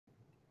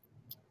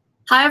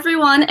Hi,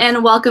 everyone,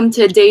 and welcome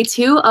to day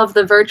 2 of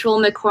the virtual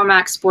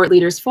McCormack Sport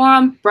Leaders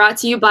Forum, brought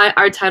to you by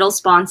our title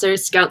sponsor,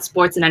 Scout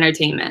Sports and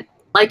Entertainment.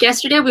 Like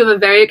yesterday, we have a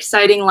very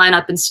exciting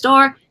lineup in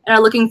store and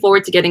are looking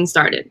forward to getting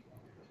started.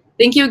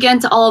 Thank you again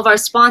to all of our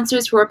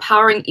sponsors who are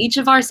powering each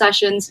of our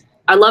sessions,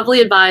 our lovely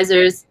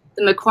advisors,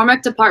 the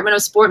McCormack Department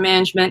of Sport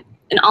Management,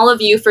 and all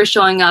of you for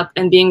showing up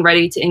and being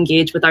ready to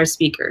engage with our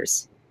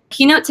speakers.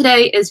 Keynote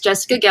today is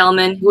Jessica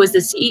Gelman, who is the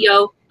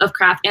CEO of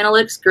Kraft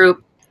Analytics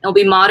Group, and will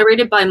be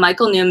moderated by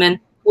Michael Neuman,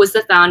 who is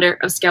the founder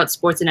of Scout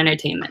Sports and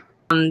Entertainment.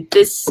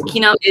 This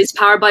keynote is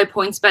powered by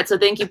PointsBet, so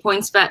thank you,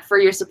 PointsBet, for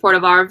your support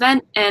of our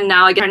event. And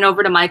now I turn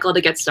over to Michael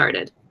to get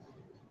started.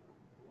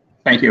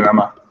 Thank you,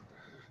 Emma.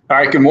 All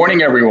right, good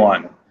morning,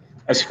 everyone.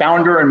 As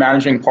founder and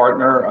managing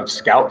partner of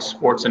Scout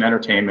Sports and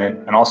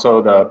Entertainment, and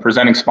also the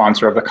presenting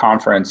sponsor of the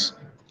conference,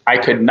 I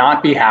could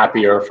not be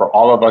happier for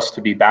all of us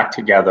to be back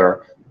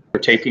together for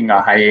taking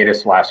a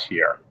hiatus last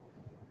year.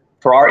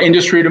 For our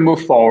industry to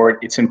move forward,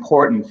 it's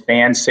important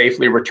fans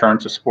safely return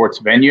to sports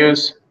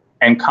venues,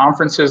 and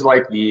conferences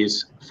like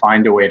these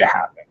find a way to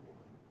happen.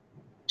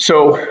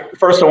 So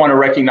first, I want to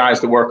recognize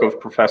the work of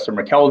Professor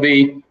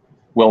McKelvey,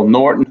 Will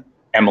Norton,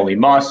 Emily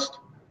Must,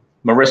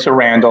 Marissa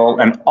Randall,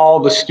 and all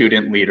the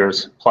student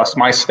leaders, plus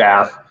my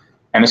staff,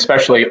 and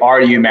especially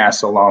our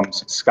UMass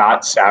alums,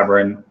 Scott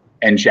Saverin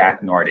and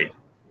Jack Nardi.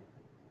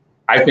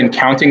 I've been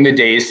counting the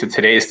days to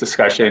today's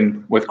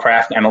discussion with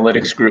Kraft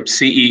Analytics Group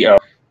CEO,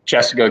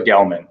 Jessica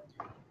Gelman,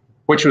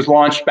 which was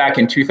launched back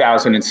in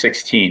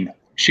 2016.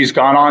 She's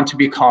gone on to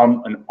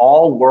become an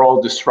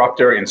all-world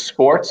disruptor in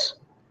sports,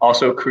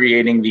 also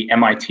creating the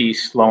MIT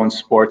Sloan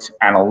Sports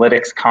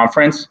Analytics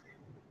Conference,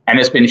 and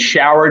has been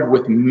showered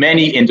with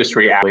many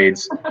industry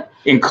accolades,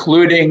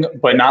 including,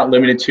 but not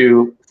limited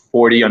to,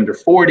 40 Under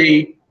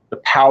 40, the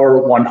Power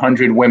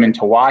 100 Women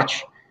to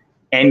Watch,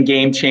 and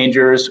Game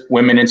Changers,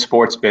 Women in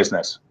Sports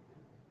Business.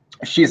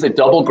 She's a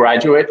double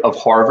graduate of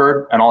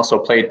Harvard and also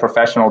played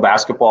professional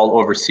basketball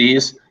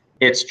overseas.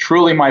 It's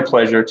truly my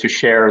pleasure to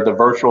share the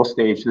virtual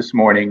stage this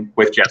morning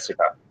with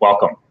Jessica.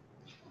 Welcome.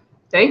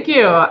 Thank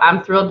you.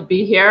 I'm thrilled to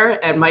be here.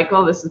 And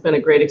Michael, this has been a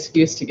great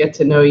excuse to get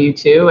to know you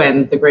too,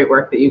 and the great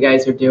work that you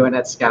guys are doing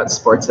at Scout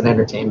Sports and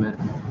Entertainment.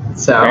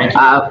 So,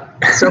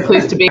 so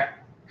pleased to be here.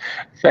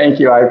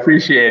 Thank you. I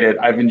appreciate it.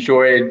 I've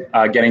enjoyed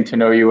getting to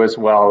know you as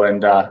well.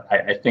 And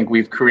I think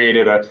we've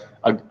created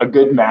a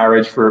good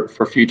marriage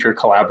for future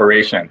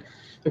collaboration.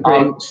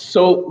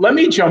 So let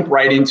me jump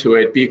right into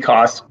it,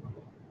 because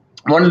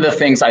one of the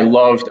things I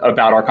loved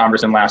about our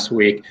conversation last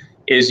week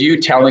is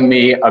you telling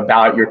me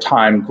about your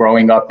time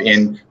growing up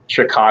in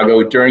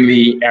Chicago during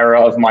the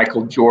era of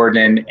Michael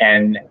Jordan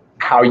and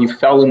how you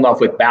fell in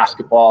love with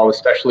basketball,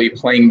 especially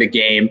playing the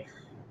game.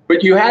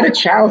 But you had a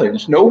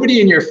challenge.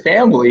 Nobody in your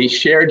family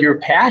shared your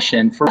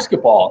passion for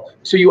basketball.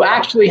 So you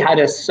actually had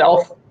to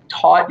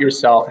self-taught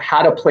yourself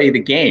how to play the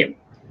game.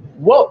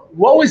 What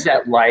was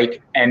that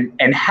like,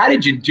 and how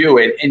did you do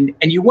it? And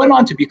you went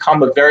on to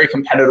become a very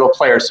competitive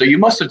player, so you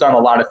must have done a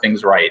lot of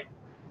things right.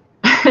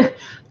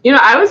 You know,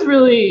 I was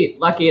really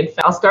lucky. In fact,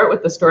 I'll start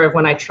with the story of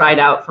when I tried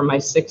out for my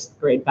 6th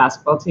grade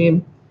basketball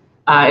team.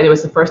 And it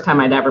was the first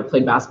time I'd ever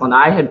played basketball. And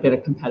I had been a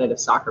competitive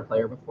soccer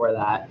player before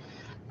that.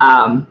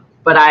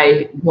 But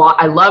I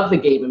loved the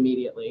game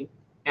immediately,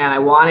 and I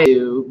wanted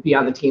to be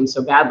on the team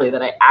so badly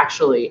that I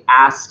actually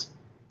asked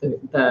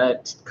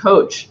the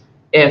coach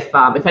if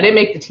I didn't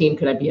make the team,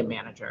 could I be a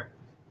manager?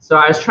 So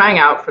I was trying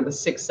out for the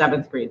 6th,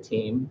 7th grade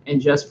team, and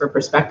just for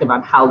perspective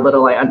on how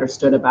little I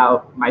understood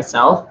about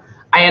myself,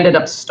 I ended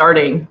up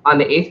starting on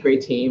the 8th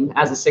grade team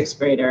as a 6th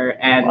grader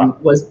and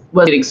was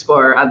leading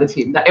scorer on the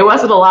team. It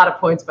wasn't a lot of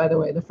points, by the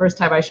way. The first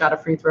time I shot a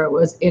free throw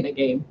was in a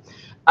game,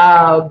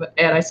 and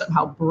I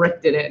somehow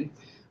bricked it in.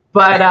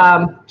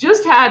 But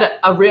just had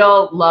a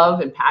real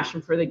love and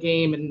passion for the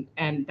game,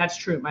 and that's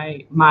true.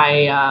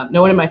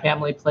 No one in my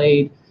family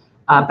played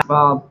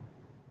basketball.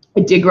 I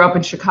did grow up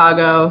in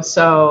Chicago,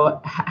 so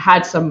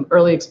had some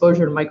early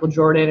exposure to Michael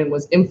Jordan and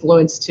was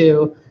influenced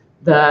to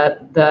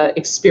the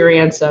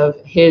experience of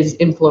his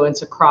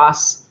influence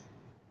across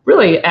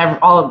really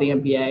all of the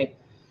NBA.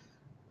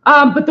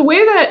 But the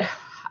way that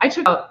I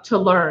took out to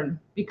learn,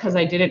 because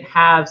I didn't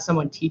have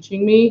someone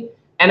teaching me.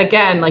 And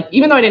again, like,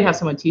 even though I didn't have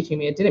someone teaching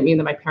me, it didn't mean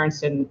that my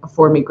parents didn't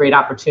afford me great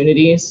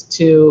opportunities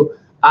to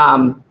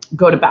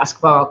go to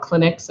basketball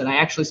clinics. And I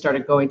actually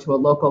started going to a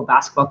local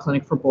basketball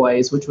clinic for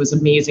boys, which was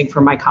amazing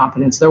for my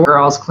confidence. There were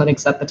girls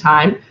clinics at the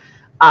time.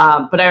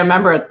 But I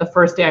remember the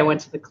first day I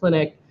went to the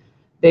clinic,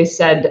 they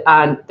said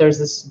there's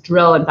this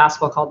drill in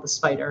basketball called the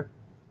spider,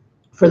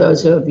 for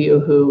those of you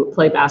who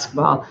play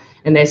basketball.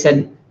 And they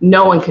said,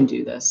 no one can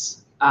do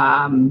this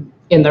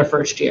in their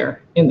first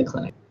year in the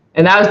clinic.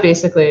 And that was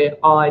basically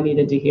all I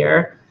needed to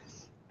hear.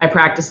 I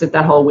practiced it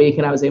that whole week,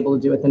 and I was able to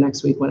do it the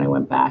next week when I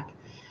went back.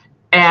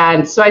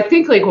 And so I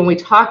think, like, when we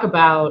talk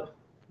about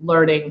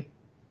learning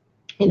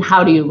and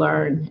how do you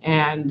learn,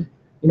 and,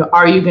 you know,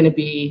 are you going to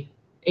be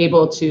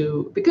able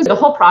to, because the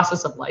whole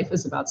process of life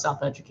is about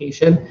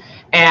self-education.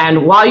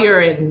 And while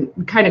you're in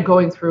kind of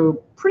going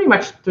through pretty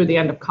much through the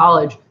end of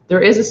college,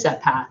 there is a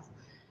set path.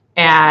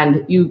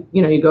 and you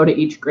go to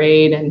each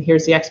grade and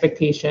here's the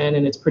expectation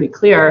and it's pretty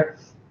clear.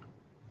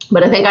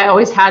 But I think I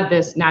always had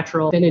this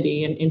natural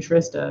affinity and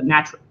interest, a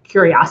natural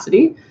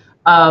curiosity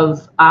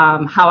of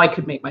how I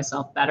could make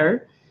myself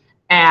better,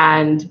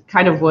 and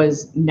kind of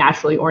was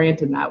naturally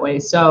oriented in that way.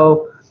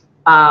 So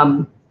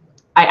I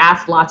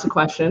asked lots of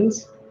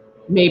questions,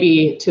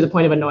 maybe to the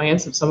point of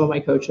annoyance of some of my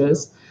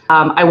coaches.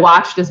 I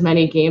watched as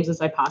many games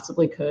as I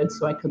possibly could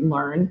so I could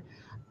learn.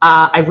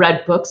 I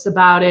read books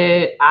about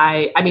it.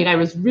 I mean, I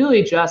was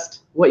really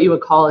just what you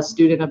would call a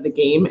student of the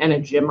game and a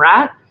gym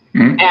rat.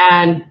 Mm-hmm.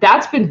 And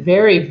that's been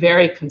very,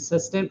 very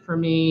consistent for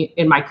me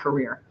in my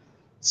career.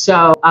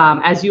 So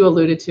as you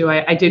alluded to,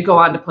 I did go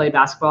on to play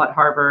basketball at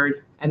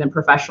Harvard and then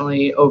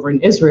professionally over in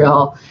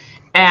Israel.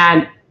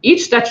 And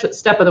each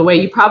step of the way,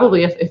 you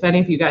probably, if any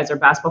of you guys are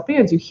basketball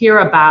fans, you hear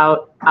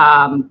about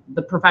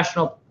the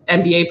professional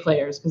NBA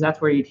players, because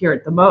that's where you'd hear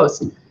it the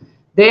most.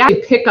 They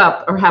actually pick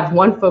up or have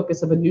one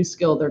focus of a new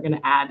skill they're going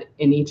to add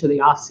in each of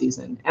the off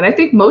season. And I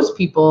think most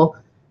people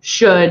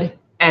should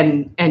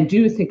and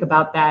do think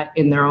about that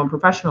in their own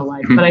professional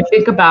life. Mm-hmm. But I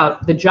think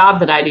about the job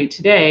that I do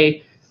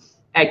today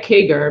at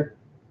Kager,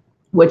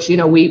 which,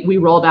 we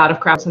rolled out of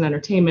Kraft and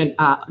Entertainment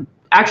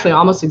actually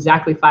almost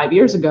exactly 5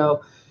 years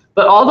ago.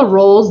 But all the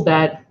roles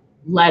that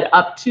led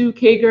up to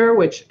Kager,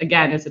 which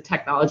again is a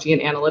technology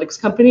and analytics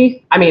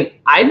company. I mean,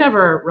 I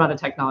never run a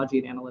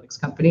technology and analytics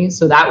company,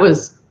 so that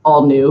was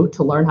all new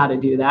to learn how to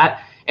do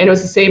that. And it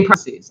was the same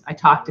process. I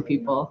talked to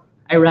people,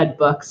 I read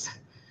books,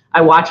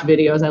 I watched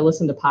videos, I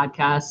listened to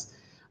podcasts.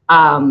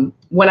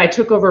 When I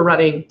took over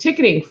running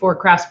ticketing for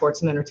Kraft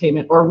Sports and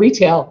Entertainment, or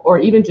retail, or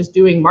even just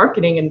doing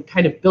marketing and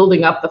kind of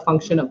building up the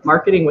function of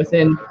marketing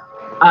within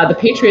the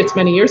Patriots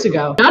many years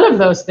ago, none of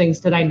those things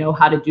did I know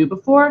how to do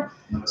before.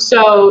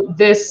 So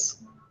this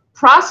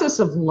process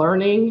of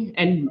learning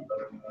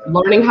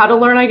how to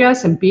learn, I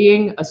guess, and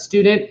being a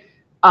student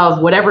of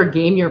whatever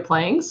game you're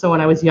playing. So when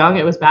I was young,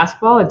 it was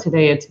basketball, and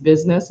today it's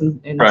business and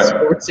right.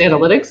 Sports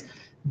analytics.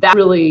 That's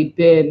really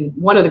been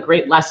one of the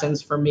great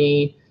lessons for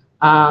me,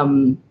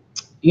 as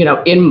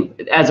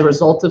a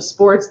result of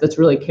sports, that's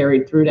really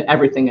carried through to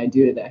everything I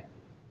do today.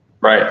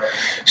 Right.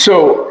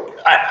 So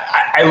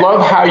I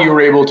love how you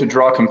were able to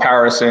draw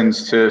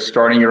comparisons to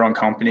starting your own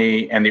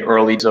company and the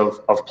early days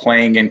of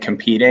playing and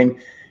competing.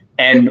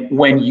 And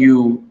when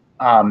you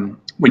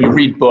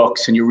read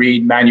books and you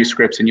read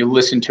manuscripts and you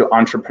listen to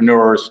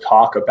entrepreneurs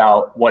talk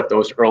about what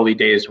those early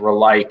days were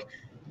like,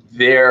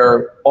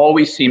 there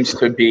always seems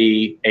to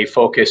be a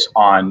focus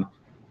on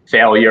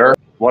failure,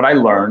 what I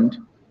learned,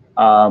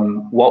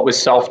 what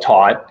was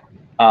self-taught,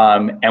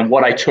 and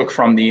what I took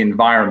from the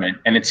environment.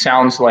 And it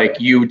sounds like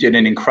you did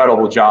an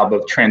incredible job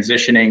of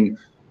transitioning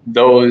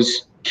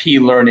those key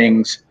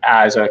learnings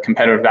as a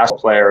competitive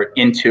basketball player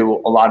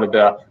into a lot of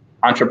the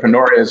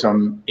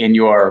entrepreneurism in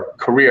your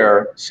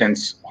career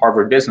since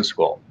Harvard Business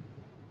School.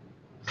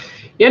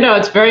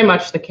 It's very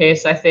much the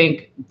case. I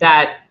think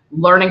that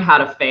learning how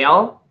to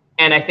fail,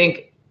 and I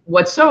think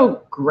what's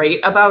so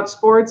great about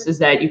sports is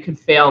that you can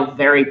fail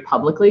very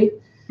publicly.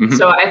 Mm-hmm.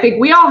 So I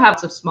think we all have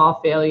some small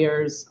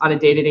failures on a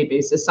day-to-day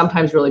basis,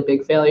 sometimes really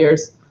big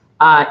failures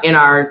in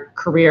our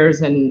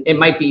careers. And it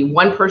might be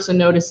one person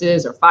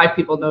notices or 5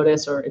 people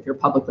notice, or if you're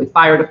publicly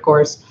fired, of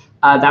course,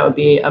 that would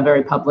be a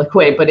very public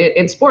way. But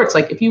in sports,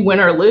 like if you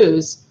win or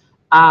lose,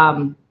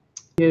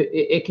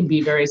 it can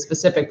be very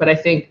specific. But I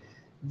think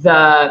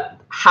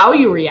how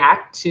you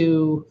react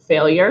to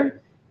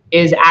failure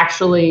is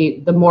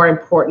actually the more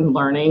important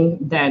learning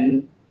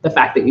than the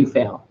fact that you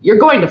fail. You're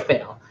going to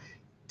fail.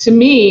 To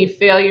me,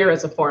 failure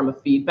is a form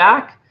of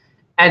feedback.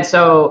 And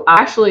so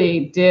I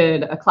actually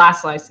did a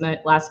class last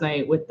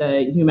night with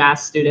the UMass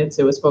students.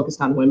 It was focused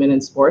on women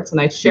in sports.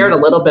 And I shared a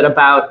little bit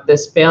about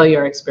this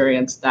failure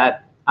experience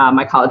that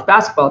my college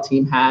basketball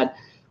team had,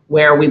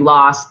 where we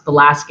lost the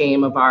last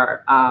game of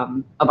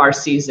our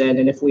season.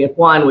 And if we had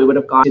won, we would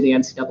have gone to the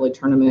NCAA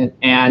tournament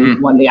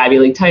and won the Ivy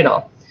League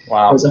title.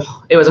 Wow.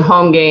 It was a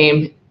home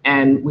game,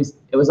 and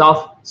it was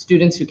all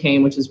students who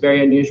came, which is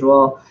very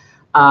unusual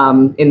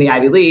in the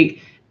Ivy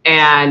League.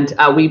 And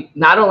we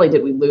not only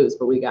did we lose,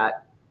 but we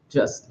got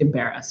just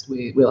embarrassed.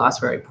 We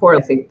lost very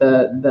poorly. I think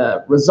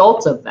the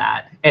results of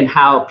that and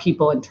how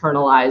people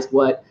internalized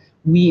what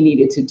we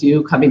needed to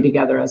do coming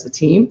together as a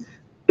team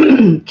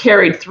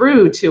carried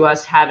through to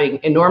us having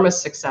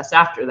enormous success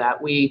after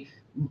that. We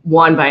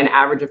won by an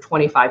average of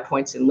 25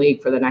 points in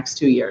league for the next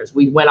 2 years.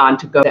 We went on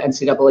to go to the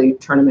NCAA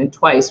tournament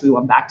twice. We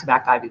won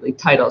back-to-back Ivy League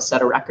titles,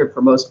 set a record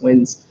for most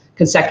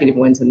consecutive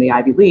wins in the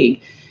Ivy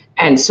League.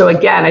 And so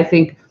again, I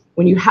think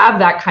when you have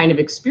that kind of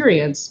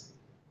experience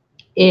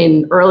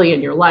early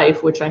in your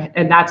life,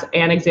 and that's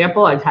an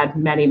example, I've had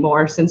many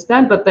more since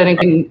then, but then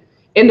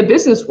in the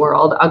business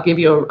world, I'll give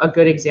you a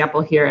good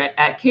example here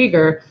at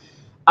Kager.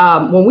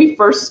 When we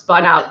first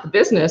spun out the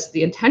business,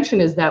 the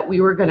intention is that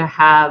we were going to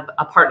have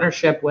a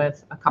partnership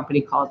with a company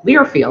called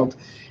Learfield.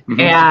 Mm-hmm.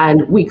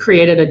 And we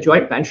created a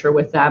joint venture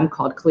with them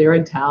called Clear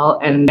and Tell.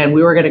 And then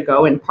we were going to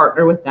go and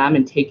partner with them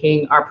in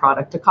taking our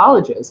product to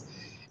colleges.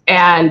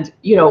 And,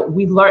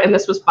 we learned, and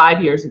this was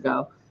 5 years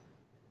ago,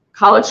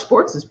 college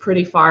sports is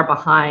pretty far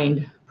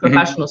behind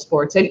professional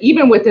sports, and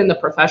even within the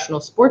professional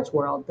sports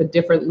world, the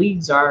different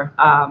leagues are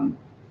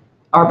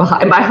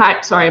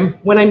behind. Sorry,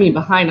 when I mean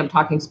behind, I'm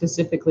talking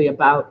specifically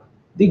about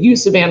the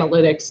use of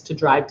analytics to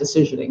drive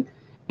decisioning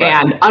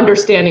and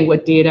understanding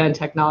what data and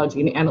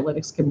technology and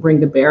analytics can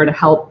bring to bear to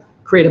help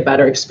create a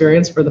better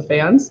experience for the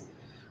fans.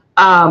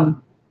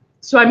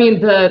 So I mean,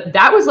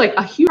 that was like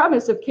a huge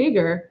premise of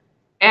Kager,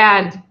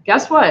 and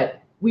guess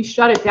what? We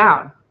shut it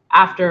down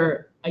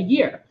after a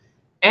year.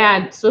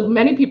 And so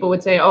many people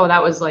would say, oh,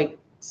 that was like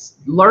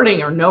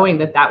learning or knowing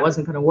that that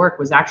wasn't going to work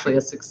was actually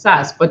a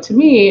success. But to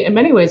me, in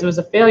many ways, it was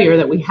a failure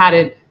that we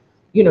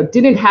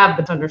didn't have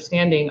the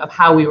understanding of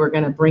how we were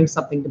going to bring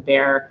something to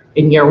bear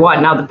in year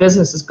one. Now the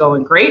business is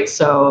going great,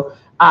 so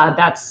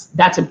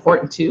that's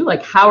important too.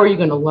 Like, how are you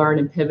going to learn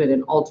and pivot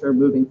and alter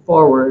moving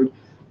forward?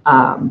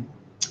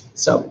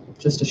 So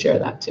just to share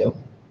that too.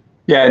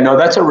 Yeah, no,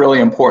 that's a really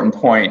important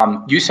point.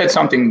 You said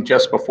something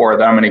just before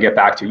that I'm going to get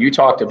back to. You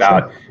talked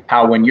about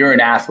how when you're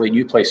an athlete,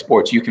 you play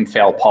sports, you can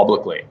fail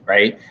publicly,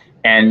 right?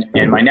 And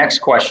my next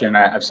question,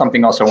 I have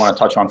something else I want to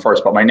touch on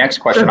first, but my next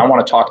question, I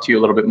want to talk to you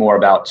a little bit more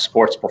about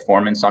sports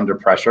performance under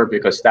pressure,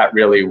 because that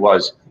really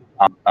was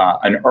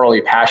an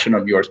early passion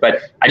of yours.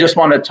 But I just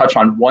want to touch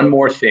on one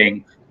more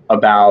thing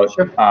about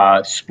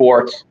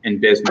sports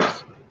and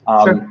business.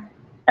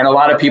 And a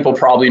lot of people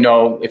probably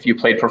know, if you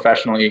played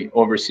professionally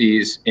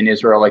overseas in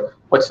Israel, like,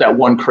 what's that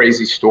one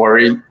crazy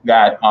story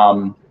that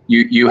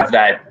you have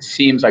that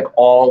seems like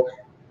all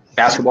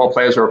basketball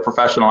players or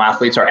professional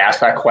athletes are asked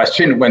that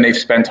question when they've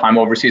spent time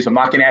overseas? I'm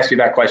not going to ask you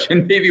that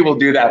question. Maybe we'll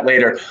do that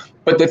later.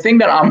 But the thing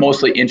that I'm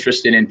mostly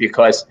interested in,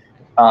 because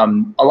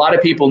a lot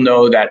of people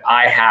know that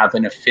I have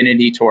an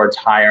affinity towards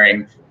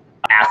hiring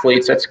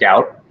athletes at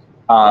Scout,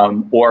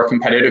 or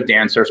competitive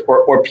dancers,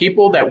 or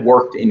people that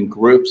worked in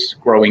groups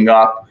growing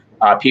up,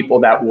 people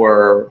that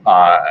were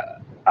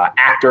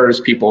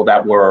actors, people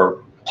that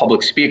were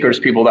public speakers,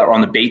 people that were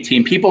on the bait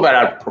team, people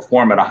that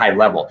perform at a high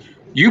level.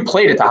 You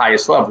played at the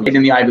highest level. You played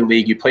in the Ivy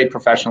League. You played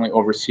professionally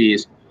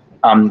overseas.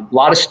 A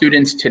lot of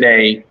students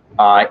today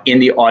in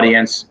the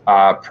audience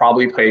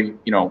probably play,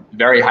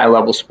 very high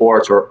level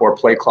sports or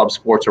play club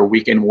sports or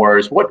weekend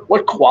warriors.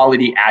 What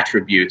quality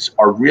attributes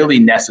are really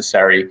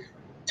necessary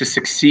to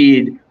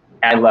succeed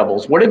at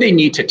levels? What do they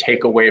need to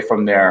take away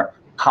from their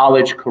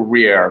college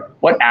career?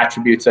 What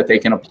attributes that they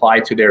can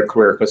apply to their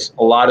career? Because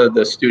a lot of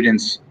the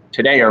students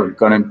today are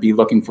going to be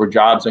looking for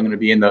jobs. They're going to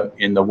be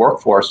in the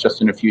workforce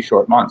just in a few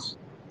short months.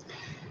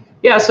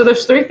 Yeah, so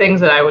there's three things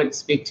that I would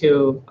speak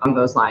to on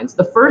those lines.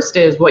 The first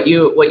is what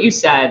you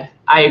said.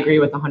 I agree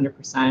with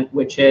 100%,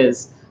 which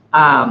is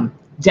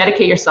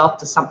dedicate yourself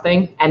to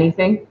something,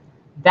 anything.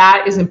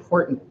 That is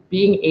important.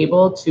 Being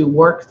able to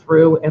work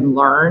through and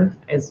learn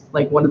is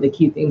like one of the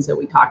key things that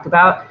we talked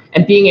about,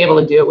 and being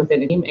able to do it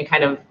within a team and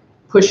kind of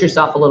push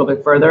yourself a little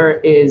bit further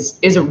is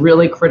a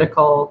really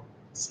critical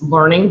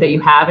learning that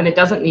you have. And it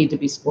doesn't need to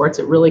be sports.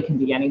 It really can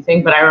be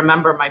anything. But I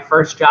remember my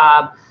first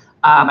job,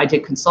 I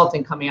did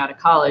consulting coming out of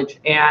college,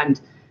 and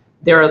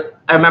I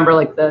remember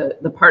like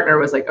the partner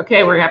was like,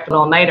 okay, we're gonna have to do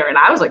an all-nighter. And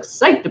I was like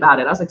psyched about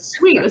it. I was like,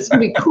 sweet, this is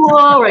gonna be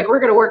cool. Like, we're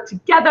gonna work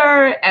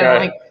together.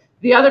 And like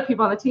the other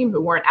people on the team who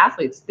weren't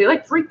athletes, they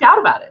like freaked out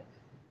about it.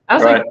 I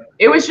was like,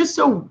 it was just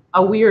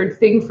a weird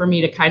thing for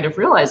me to kind of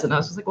realize. And I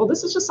was just like, well,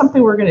 this is just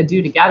something we're going to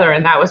do together.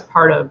 And that was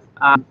part of,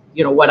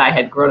 what I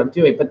had grown up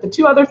doing. But the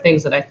two other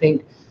things that I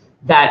think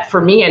that, for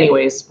me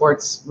anyways,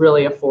 sports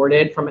really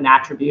afforded from an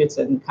attributes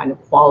and kind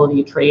of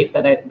quality trait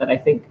that I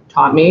think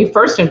taught me,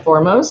 first and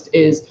foremost,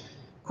 is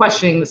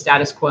questioning the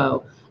status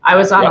quo. I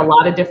was on a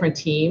lot of different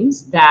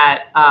teams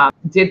that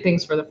did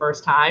things for the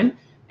first time.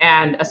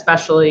 And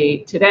especially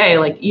today,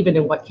 like even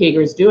in what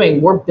Kager is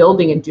doing, we're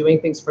building and doing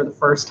things for the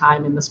first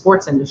time in the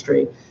sports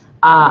industry.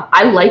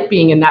 I like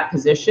being in that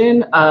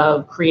position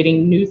of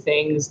creating new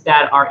things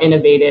that are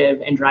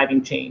innovative and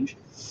driving change.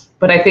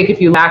 But I think if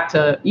you look back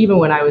to even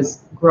when I was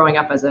growing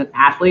up as an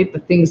athlete, the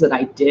things that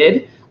I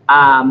did,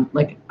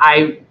 like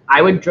I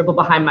would dribble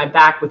behind my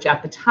back, which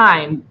at the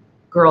time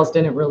girls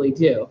didn't really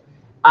do.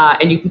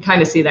 And you can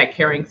kind of see that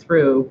carrying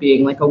through.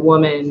 Being like a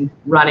woman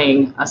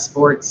running a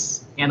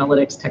sports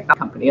analytics technology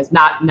company is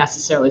not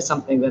necessarily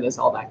something that is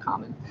all that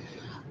common.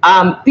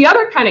 The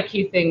other kind of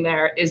key thing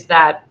there is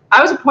that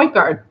I was a point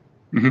guard,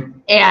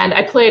 and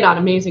I played on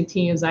amazing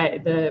teams.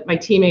 My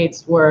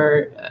teammates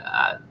were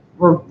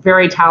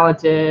very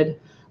talented.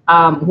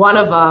 One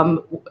of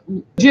them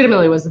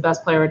legitimately was the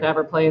best player to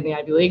ever play in the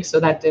Ivy League, so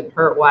that didn't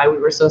hurt why we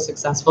were so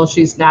successful.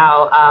 She's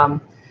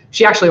now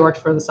she actually works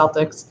for the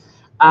Celtics.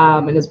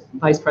 And is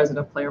vice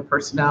president of player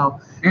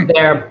personnel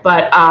there.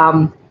 But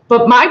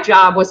my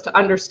job was to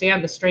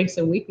understand the strengths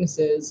and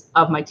weaknesses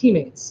of my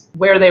teammates,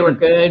 where they were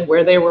good,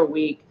 where they were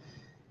weak.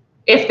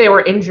 If they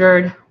were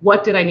injured,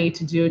 what did I need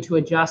to do to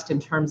adjust in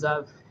terms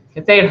of,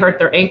 if they had hurt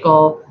their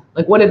ankle,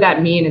 like what did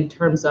that mean in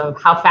terms of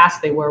how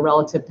fast they were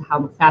relative to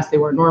how fast they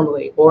were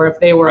normally? Or if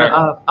they were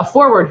a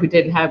forward who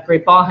didn't have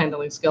great ball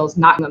handling skills,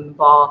 knocking them the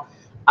ball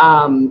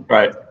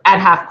at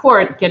half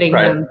court, getting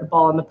them the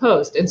ball in the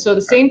post. And so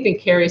the same thing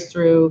carries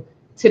through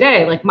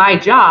today, like my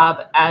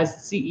job as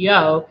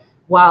CEO,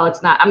 while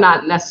I'm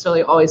not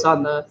necessarily always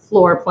on the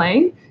floor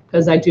playing,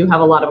 because I do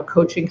have a lot of a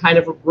coaching kind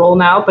of role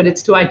now, but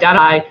it's to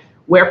identify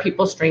where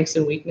people's strengths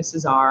and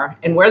weaknesses are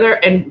and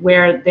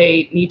where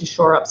they need to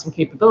shore up some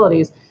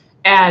capabilities.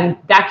 And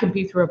that could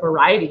be through a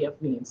variety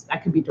of means.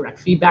 That could be direct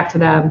feedback to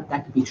them,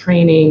 that could be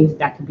training,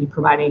 that could be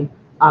providing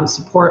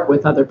support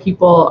with other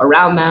people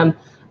around them.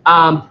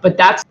 But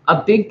that's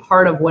a big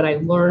part of what I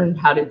learned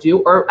how to do,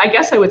 or I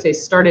guess I would say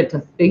started to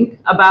think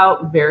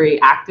about very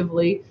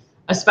actively,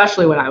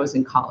 especially when I was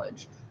in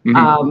college.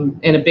 And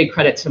a big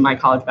credit to my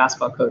college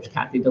basketball coach,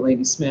 Kathy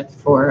Delaney-Smith,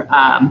 for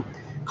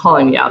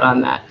calling me out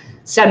on that.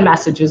 Send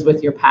messages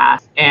with your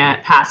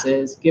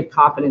passes, give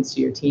confidence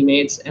to your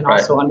teammates, and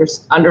also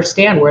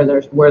understand where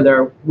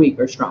they're weak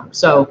or strong.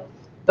 So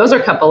those are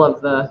a couple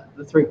of the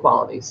three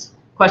qualities: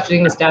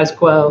 questioning the status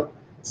quo,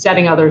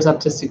 setting others up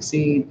to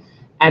succeed,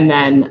 and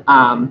then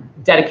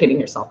dedicating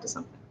yourself to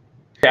something.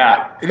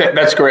 Yeah,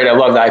 that's great. I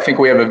love that. I think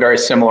we have a very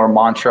similar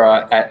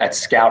mantra at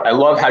Scout. I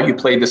love how you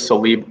played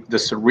the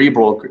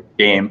cerebral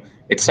game.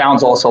 It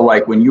sounds also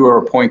like when you were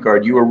a point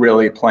guard, you were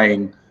really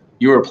playing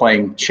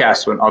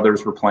chess when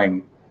others were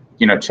playing,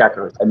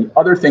 checkers. And the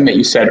other thing that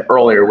you said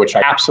earlier, which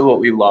I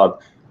absolutely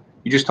love,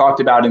 you just talked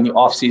about in the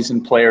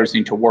offseason, players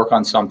need to work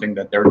on something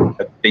that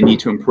they need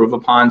to improve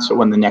upon. So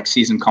when the next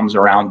season comes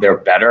around, they're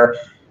better.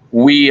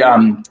 We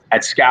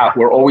at Scout,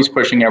 we're always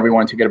pushing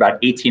everyone to get about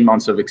 18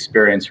 months of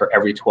experience for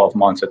every 12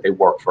 months that they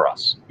work for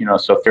us.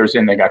 So if there's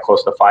they got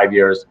close to 5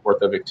 years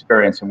worth of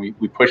experience, and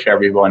we push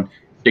everyone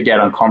to get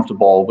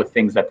uncomfortable with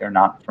things that they're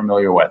not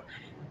familiar with.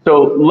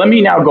 So let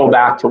me now go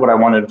back to what I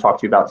wanted to talk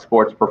to you about: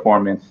 sports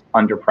performance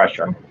under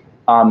pressure.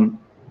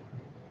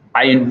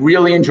 I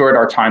really enjoyed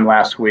our time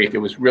last week. It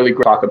was really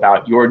great to talk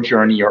about your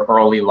journey, your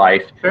early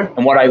life. Sure.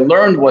 And what I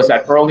learned was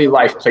that early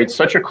life played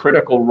such a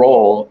critical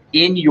role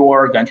in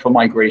your eventual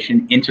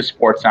migration into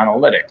sports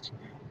analytics.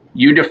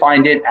 You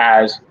defined it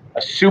as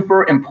a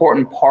super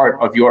important part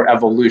of your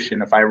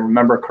evolution, if I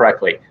remember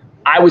correctly.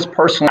 I was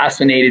personally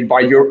fascinated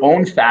by your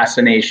own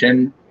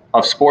fascination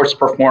of sports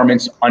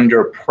performance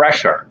under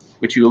pressure,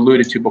 which you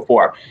alluded to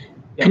before.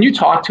 Can you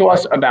talk to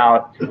us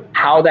about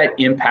how that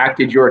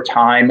impacted your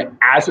time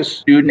as a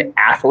student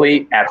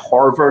athlete at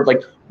Harvard?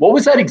 Like, what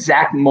was that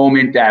exact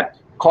moment that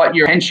caught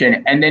your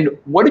attention? And then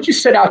what did you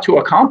set out to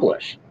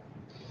accomplish?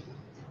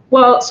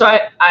 Well, so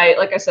I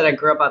like I said, I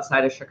grew up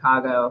outside of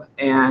Chicago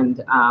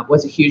and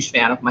was a huge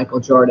fan of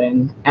Michael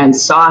Jordan and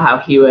saw how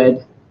he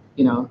would,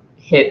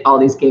 hit all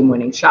these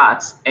game-winning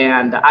shots.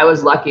 And I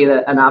was lucky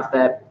enough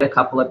that a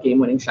couple of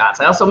game-winning shots.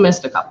 I also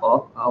missed a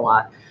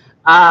lot.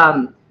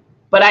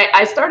 But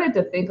I started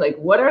to think, like,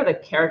 what are the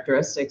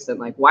characteristics and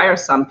why are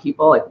some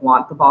people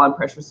want the ball in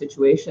pressure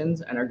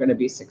situations and are going to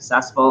be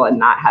successful and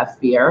not have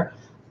fear?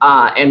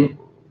 And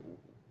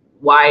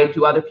why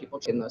do other people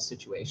in those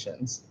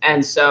situations?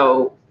 And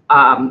so,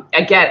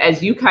 again,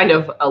 as you kind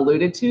of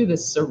alluded to, the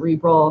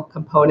cerebral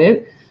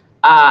component,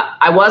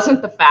 I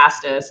wasn't the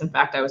fastest. In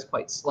fact, I was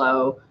quite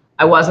slow.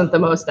 I wasn't the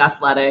most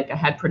athletic. I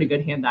had pretty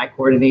good hand-eye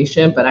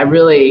coordination, but I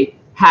really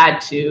had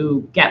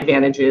to get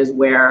advantages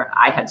where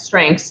I had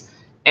strengths.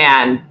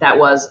 And that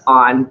was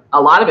a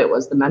lot of it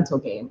was the mental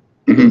game.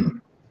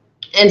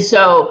 And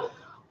so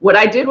what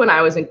I did when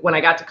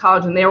I got to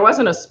college, and there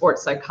wasn't a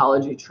sports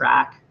psychology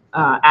track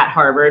at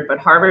Harvard, but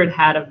Harvard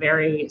had a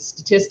very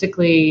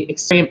statistically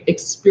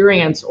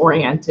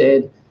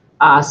experience-oriented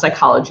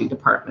psychology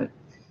department.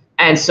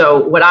 And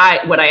so what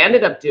I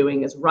ended up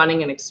doing is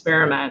running an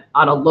experiment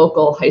on a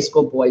local high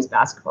school boys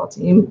basketball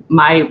team.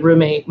 My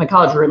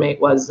college roommate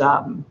was,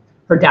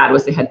 her dad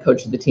was the head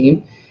coach of the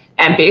team,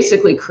 and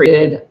basically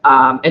created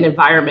an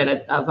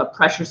environment of a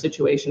pressure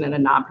situation and a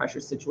non-pressure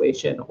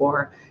situation,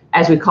 or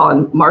as we call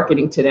in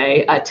marketing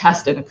today, a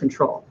test and a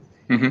control.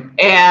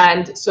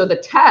 And so the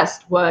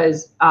test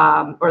was,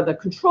 or the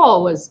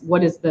control was,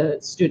 what is the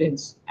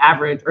student's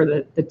average, or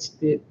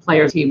the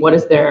player's team, what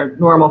is their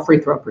normal free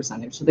throw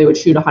percentage? So they would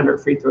shoot 100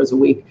 free throws a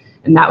week,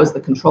 and that was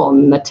the control.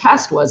 And the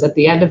test was at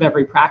the end of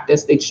every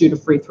practice, they'd shoot a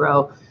free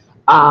throw.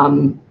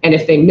 And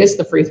if they missed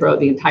the free throw,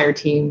 the entire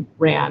team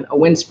ran a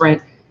wind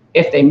sprint.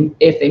 If they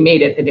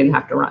made it, they didn't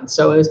have to run.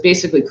 So it was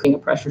basically creating a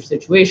pressure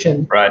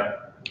situation. Right.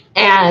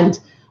 And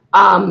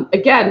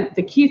again,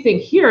 the key thing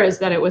here is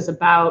that it was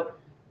about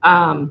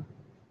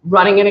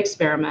running an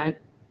experiment,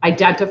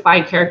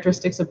 identifying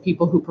characteristics of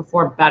people who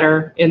perform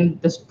better in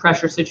this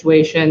pressure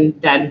situation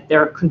than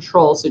their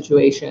control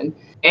situation.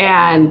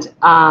 And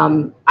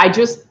I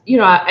just,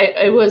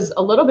 it was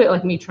a little bit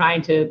like me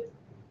trying to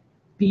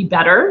be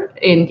better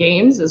in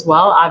games as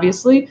well,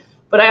 obviously.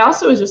 But I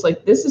also was just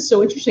like, this is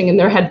so interesting. And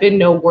there had been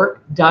no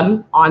work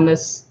done on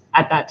this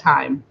at that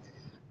time.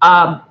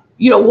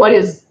 What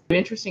is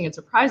interesting and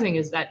surprising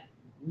is that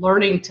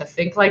learning to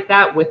think like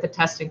that with the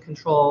test and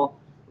control,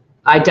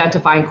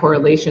 identifying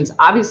correlations,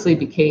 obviously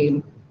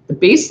became the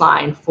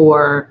baseline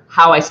for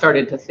how I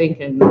started to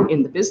think in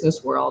the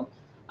business world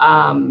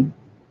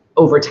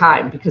over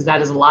time, because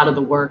that is a lot of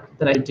the work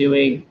that I'm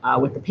doing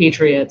with the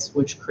Patriots,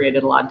 which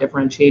created a lot of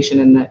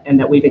differentiation and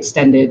that we've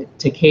extended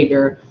to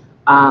Kager.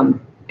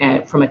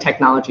 and from a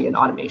technology and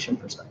automation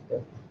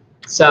perspective.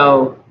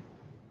 So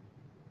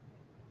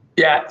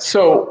yeah,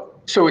 so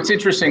it's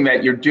interesting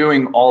that you're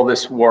doing all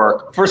this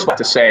work. First of all, I have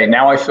to say,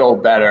 now I feel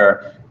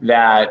better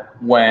that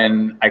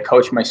when I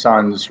coach my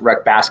son's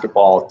rec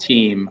basketball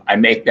team, I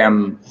make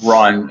them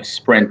run a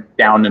sprint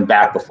down and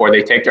back before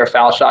they take their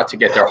foul shot to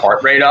get their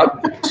heart rate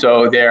up.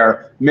 So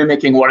they're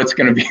mimicking what it's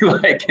going to be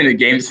like in a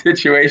game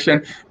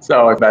situation.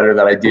 So it's better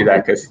that I do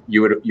that because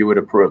you would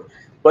approve.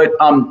 But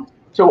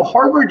so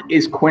Harvard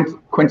is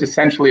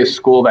quintessentially a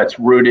school that's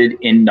rooted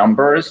in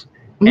numbers.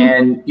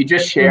 And you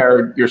just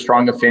shared your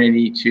strong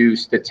affinity to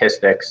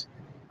statistics.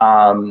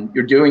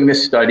 You're doing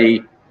this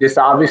study. This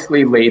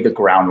obviously laid the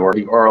groundwork,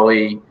 the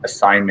early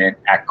assignment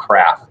at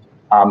Kraft.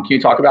 Can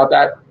you talk about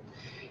that?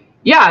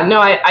 Yeah,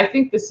 no, I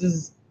think this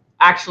is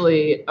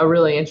actually a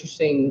really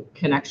interesting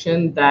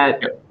connection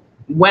that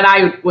when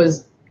I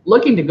was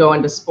looking to go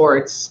into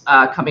sports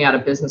coming out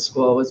of business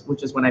school,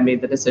 which is when I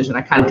made the decision,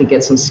 I kind of to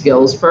get some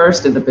skills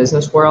first in the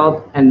business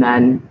world, and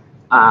then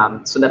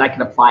so that I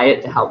can apply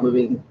it to help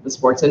moving the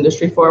sports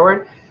industry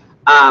forward.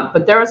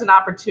 But there was an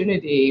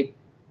opportunity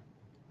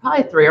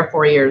probably 3 or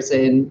 4 years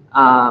in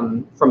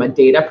from a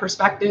data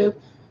perspective.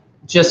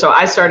 So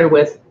I started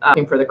with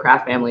working for the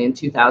Kraft family in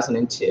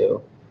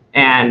 2002.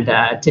 And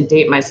to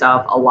date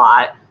myself a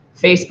lot,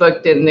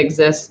 Facebook didn't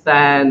exist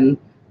then.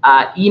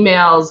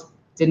 Emails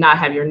did not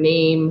have your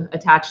name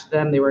attached to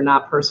them. They were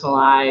not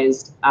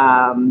personalized.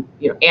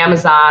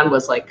 Amazon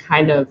was like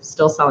kind of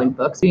still selling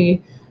books,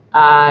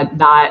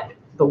 not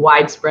the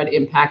widespread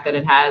impact that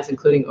it has,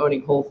 including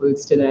owning Whole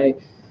Foods today.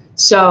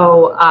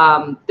 So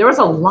there was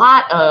a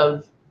lot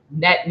of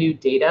net new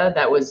data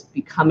that was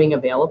becoming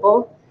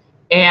available,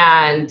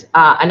 and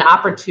an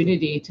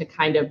opportunity to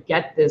kind of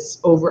get this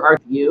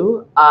overarching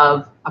view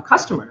of a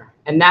customer.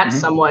 And that's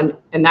someone,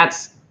 and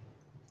that's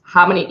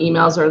how many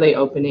emails are they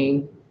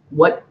opening?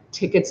 What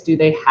tickets do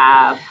they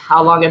have?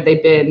 How long have they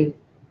been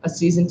a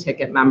season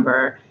ticket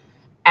member?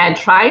 And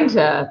trying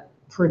to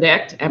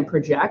predict and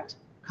project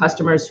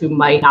customers who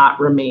might not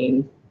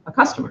remain a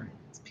customer.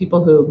 It's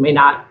people who may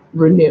not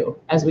renew,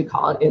 as we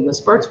call it in the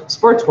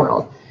sports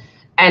world.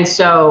 And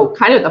so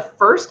kind of the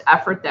first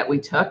effort that we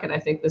took, and I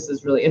think this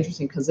is really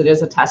interesting because it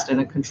is a test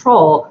and a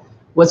control,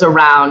 was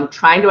around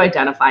trying to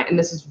identify, and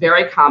this is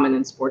very common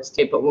in sports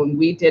tape, but when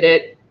we did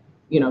it,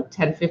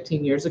 10,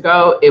 15 years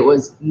ago,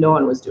 no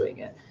one was doing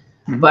it.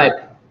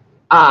 But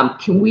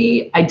can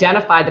we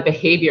identify the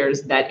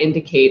behaviors that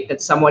indicate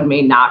that someone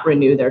may not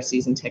renew their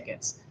season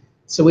tickets?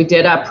 So we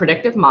did a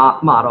predictive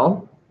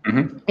model,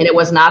 and it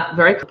was not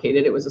very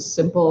complicated. It was a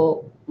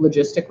simple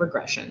logistic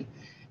regression,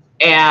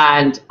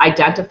 and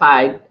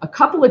identified a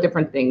couple of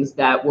different things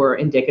that were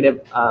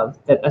indicative of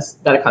that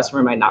a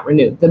customer might not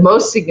renew. The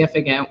most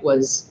significant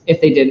was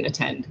if they didn't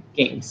attend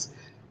games.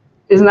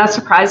 Isn't that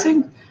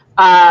surprising?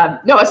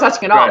 No, it's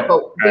not at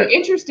all. But the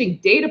interesting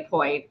data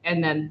point,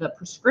 and then the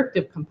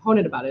prescriptive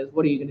component about it is,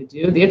 what are you going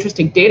to do? The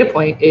interesting data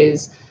point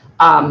is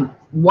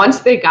once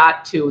they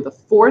got to the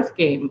 4th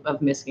game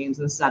of missed games,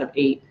 and this is out of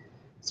 8,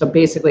 so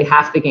basically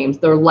half the games,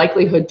 their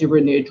likelihood to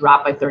renew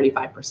dropped by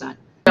 35%.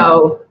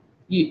 So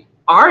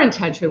our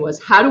intention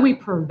was, how do we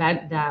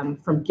prevent them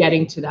from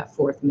getting to that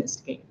 4th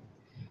missed game?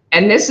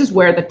 And this is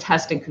where the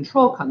test and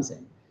control comes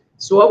in.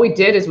 So what we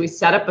did is we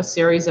set up a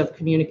series of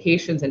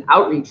communications and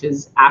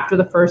outreaches after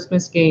the 1st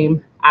missed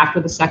game, after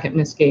the 2nd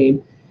missed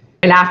game,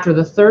 and after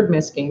the 3rd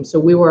missed game. So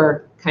we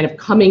were kind of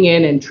coming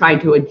in and trying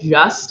to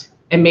adjust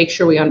and make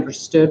sure we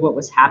understood what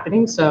was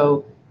happening.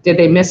 So did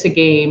they miss a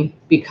game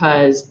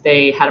because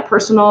they had a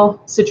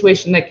personal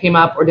situation that came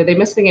up, or did they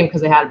miss the game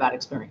because they had a bad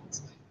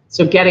experience?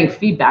 So getting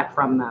feedback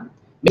from them,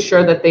 make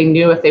sure that they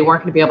knew if they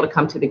weren't going to be able to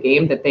come to the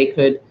game, that they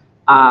could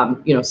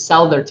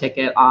sell their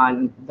ticket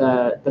on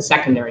the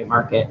secondary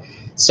market.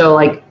 So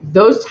like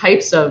those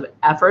types of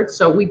efforts.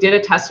 So we did a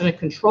test and a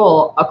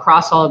control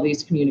across all of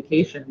these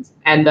communications,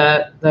 and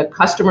the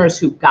customers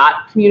who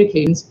got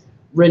communications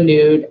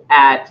renewed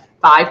at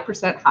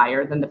 5%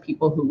 higher than the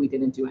people who we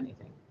didn't do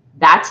anything.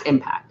 That's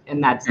impact,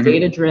 and that's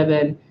data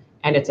driven,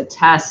 and it's a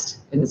test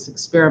and it's an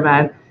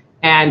experiment.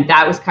 And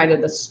that was kind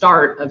of the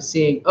start of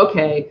seeing,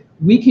 okay,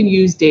 we can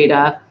use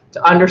data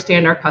to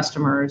understand our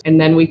customers,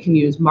 and then we can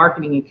use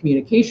marketing and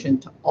communication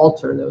to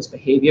alter those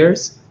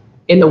behaviors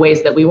in the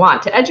ways that we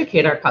want, to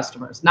educate our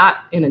customers,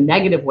 not in a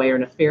negative way or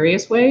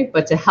nefarious way,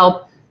 but to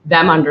help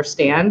them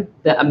understand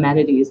the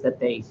amenities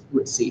that they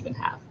receive and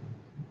have.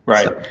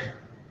 Right.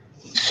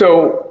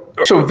 So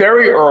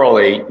very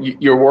early,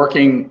 you're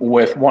working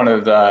with one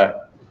of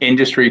the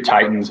industry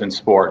titans in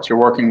sports. You're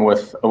working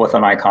with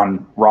an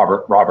icon,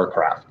 Robert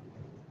Kraft.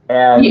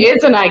 And he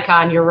is an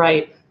icon, you're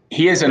right.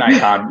 He is an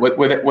icon,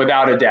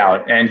 without a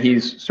doubt. And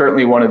he's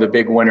certainly one of the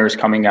big winners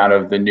coming out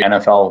of the new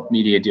NFL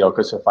media deal,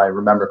 because if I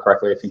remember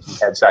correctly, I think he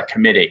heads that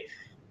committee.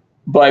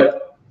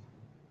 But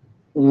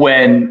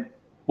when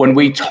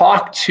we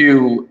talk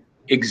to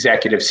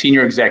executives,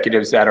 senior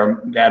executives that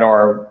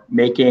are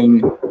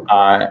making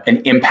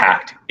an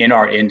impact in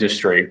our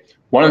industry,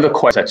 one of the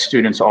questions that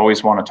students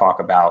always want to talk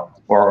about,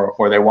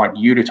 or they want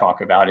you to talk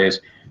about,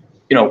 is,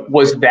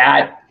 was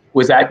that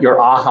Was that your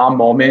aha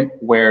moment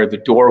where the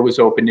door was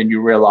opened and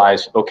you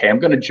realized, okay, I'm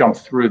going to jump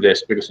through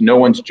this because no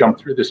one's jumped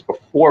through this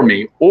before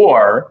me?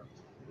 Or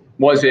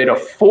was it a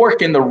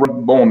fork in the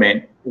road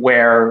moment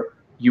where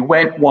you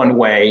went one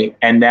way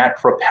and that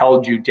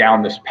propelled you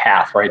down this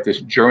path, right?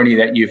 This journey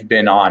that you've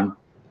been on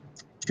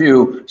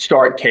to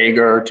start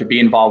Kager, to be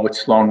involved with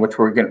Sloan, which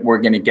we're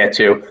going to get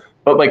to.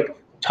 But like,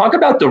 talk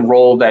about the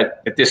role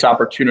that this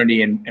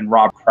opportunity and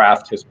Rob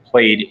Kraft has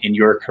played in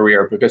your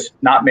career, because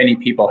not many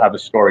people have a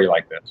story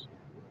like this.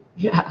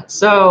 Yeah,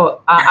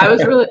 so I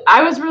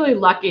was really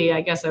lucky,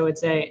 I guess I would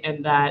say,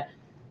 in that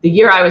the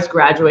year I was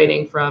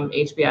graduating from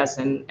HBS,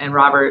 and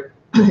Robert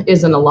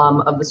is an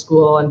alum of the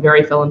school and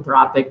very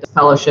philanthropic,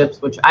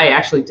 fellowships, which I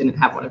actually didn't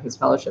have one of his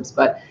fellowships,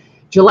 but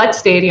Gillette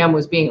Stadium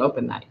was being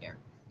opened that year.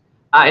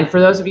 And for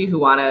those of you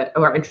who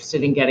are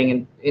interested in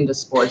getting into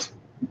sports,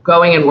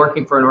 going and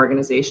working for an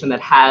organization that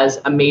has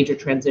a major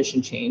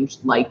transition change,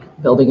 like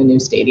building a new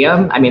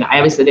stadium. I mean, I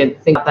obviously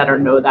didn't think that or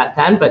know that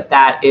then, but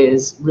that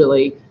is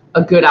really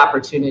a good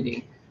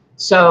opportunity.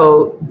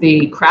 So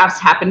the Krafts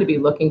happened to be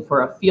looking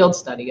for a field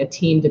study, a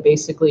team to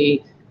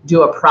basically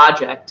do a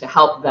project to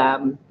help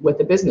them with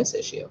a business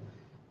issue.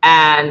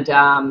 And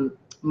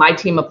my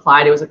team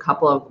applied. It was a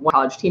couple of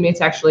college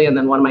teammates, actually, and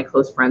then one of my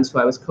close friends who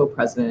I was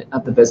co-president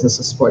of the Business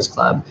of Sports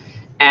Club.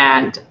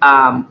 And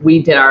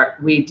we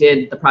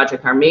did the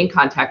project. Our main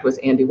contact was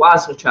Andy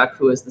Wozniachuk,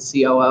 who was the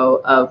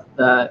COO of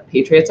the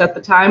Patriots at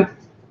the time.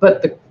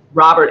 But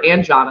Robert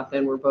and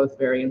Jonathan were both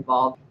very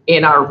involved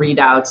in our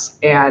readouts.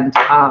 And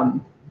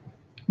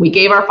we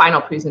gave our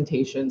final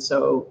presentation.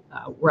 So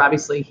we're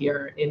obviously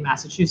here in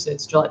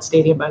Massachusetts. Gillette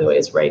Stadium, by the way,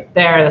 is right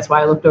there. That's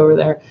why I looked over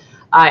there.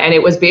 And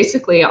it was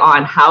basically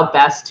on how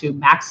best to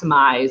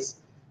maximize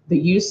the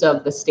use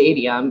of the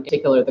stadium, in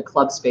particular the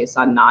club space,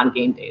 on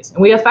non-game days.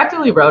 And we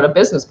effectively wrote a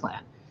business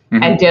plan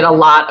and did a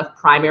lot of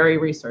primary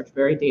research,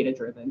 very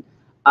data-driven,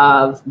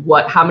 of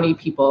how many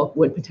people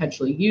would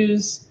potentially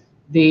use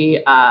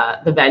the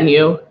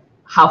venue,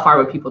 how far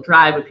would people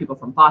drive, would people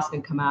from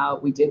Boston come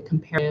out. We did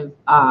comparative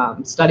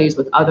studies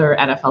with other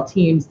NFL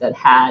teams that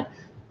had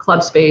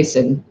club space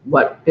and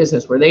what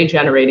business were they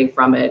generating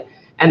from it.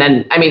 And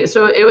then, I mean,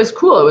 so it was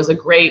cool. It was a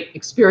great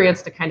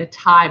experience to kind of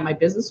tie my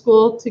business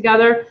school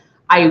together.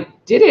 I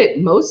did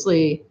it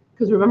mostly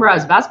because, remember, I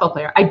was a basketball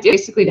player. I did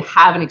basically to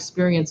have an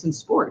experience in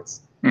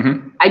sports.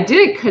 I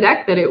didn't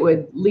connect that it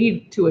would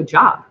lead to a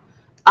job,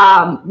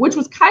 which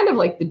was kind of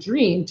like the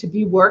dream, to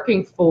be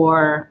working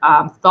for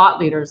thought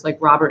leaders like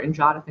Robert and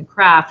Jonathan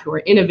Kraft, who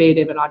are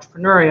innovative and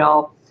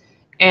entrepreneurial,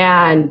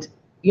 and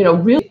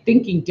really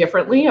thinking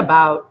differently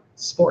about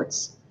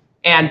sports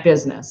and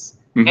business,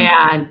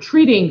 and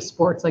treating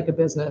sports like a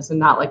business and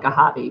not like a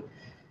hobby.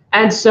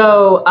 And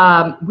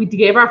so we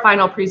gave our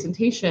final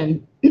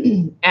presentation,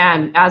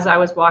 and as I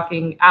was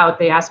walking out,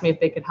 they asked me if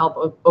they could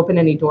help open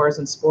any doors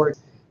in sports,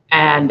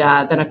 and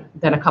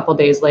then a couple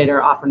days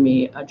later offered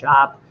me a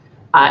job.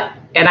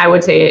 And I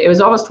would say it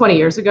was almost 20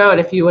 years ago, and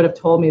if you would have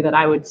told me that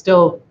I would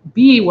still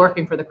be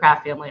working for the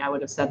Kraft family, I would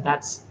have said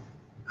that's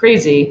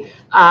crazy.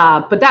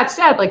 But that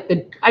said,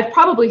 I've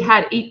probably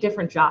had 8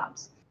 different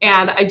jobs,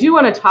 and I do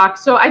want to talk.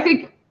 So I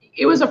think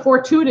it was a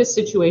fortuitous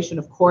situation,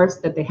 of course,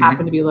 that they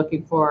happened to be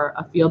looking for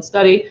a field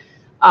study.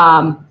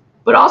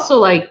 But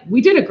also, we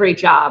did a great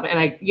job, and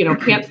I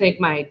can't thank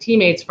my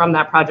teammates from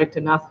that project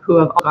enough, who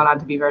have gone on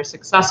to be very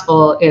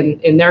successful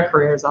in their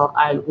careers.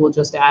 I will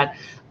just add,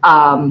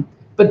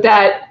 but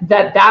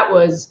that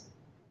was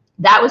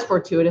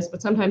fortuitous.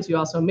 But sometimes you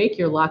also make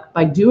your luck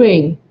by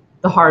doing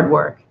the hard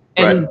work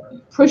and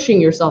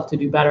pushing yourself to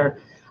do better.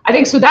 I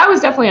think so. That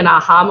was definitely an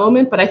aha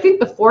moment. But I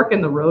think the fork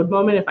in the road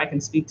moment, if I can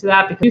speak to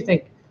that, because I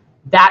think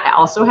that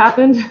also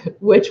happened,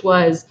 which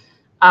was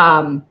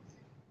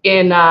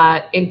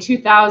in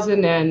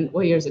 2000 and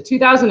what year is it?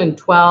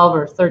 2012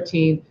 or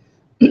 13.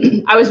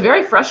 I was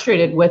very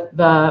frustrated with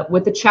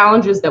the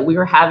challenges that we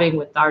were having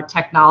with our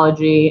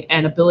technology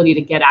and ability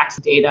to get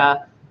access to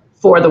data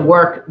for the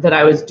work that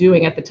I was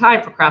doing at the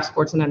time for Kraft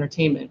Sports and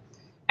Entertainment.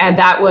 And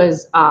that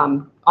was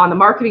on the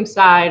marketing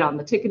side, on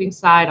the ticketing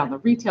side, on the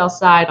retail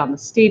side, on the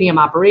stadium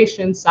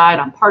operations side,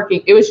 on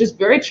parking. It was just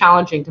very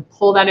challenging to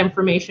pull that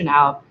information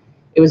out.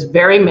 It was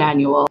very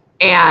manual,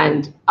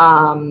 and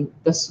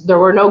there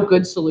were no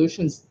good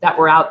solutions that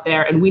were out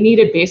there. And we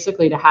needed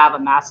basically to have a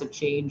massive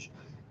change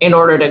in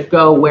order to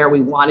go where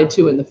we wanted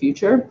to in the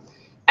future.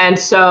 And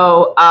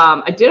so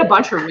I did a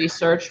bunch of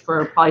research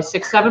for probably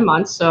 6-7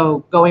 months.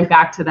 So going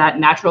back to that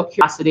natural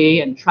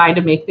curiosity and trying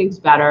to make things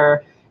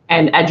better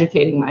and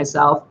educating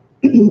myself.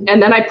 And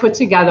then I put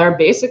together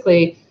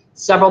basically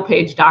several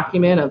page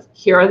document of,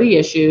 here are the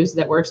issues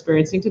that we're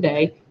experiencing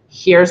today.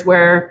 Here's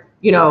where,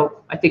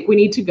 I think we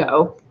need to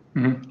go.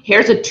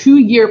 Here's a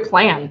 2-year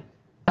plan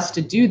for us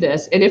to do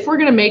this. And if we're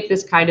going to make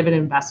this kind of an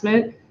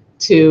investment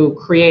to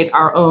create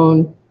our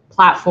own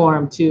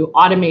platform, to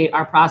automate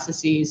our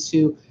processes,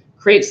 to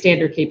create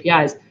standard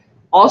KPIs,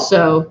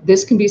 also,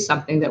 this can be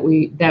something that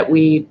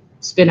we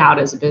spin out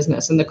as a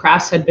business. And the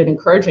Krafts had been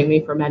encouraging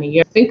me for many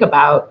years to think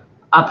about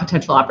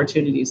potential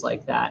opportunities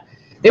like that.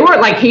 they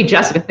weren't like, hey,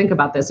 Jessica, think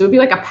about this. It would be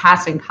like a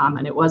passing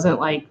comment. It wasn't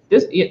like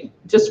this,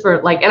 just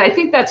for like, and I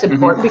think that's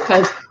important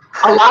because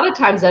a lot of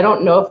times I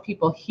don't know if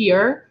people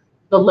hear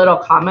the little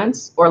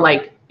comments or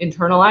like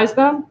internalize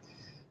them.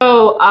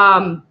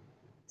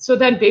 So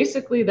then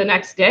basically the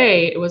next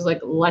day it was like,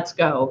 let's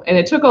go. And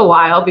it took a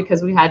while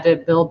because we had to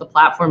build the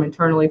platform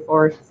internally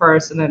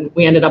first. And then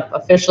we ended up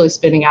officially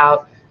spinning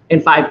out in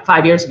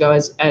five years ago,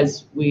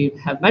 as we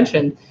have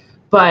mentioned.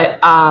 But,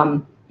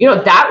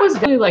 that was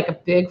really like a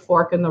big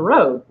fork in the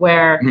road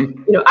where,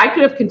 I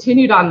could have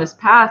continued on this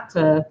path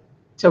to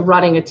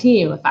running a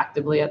team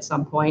effectively at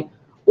some point,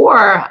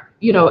 or,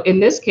 in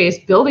this case,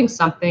 building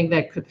something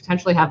that could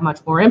potentially have much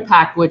more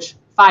impact, which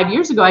 5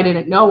 years ago, I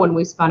didn't know when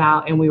we spun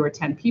out and we were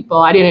 10 people.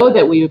 I didn't know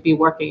that we would be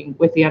working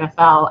with the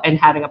NFL and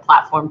having a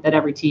platform that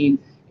every team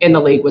in the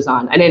league was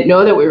on. I didn't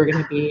know that we were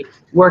going to be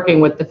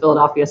working with the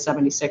Philadelphia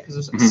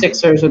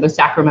 76ers or the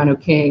Sacramento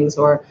Kings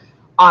or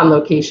On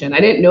Location. I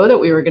didn't know that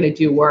we were going to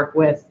do work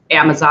with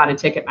Amazon and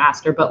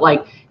Ticketmaster, but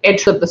like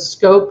it's the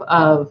scope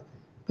of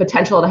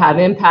potential to have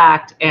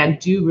impact and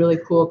do really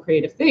cool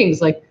creative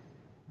things. Like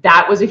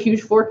that was a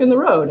huge fork in the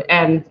road.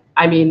 And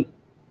I mean,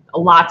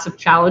 lots of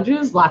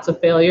challenges, lots of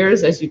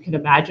failures, as you can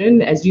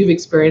imagine, as you've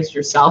experienced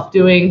yourself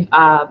doing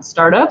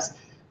startups,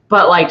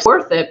 but like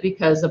worth it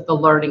because of the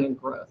learning and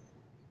growth.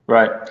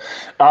 Right.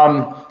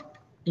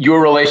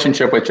 Your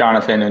relationship with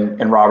Jonathan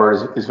and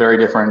Robert is very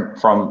different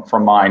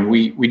from mine.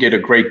 We did a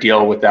great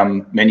deal with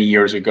them many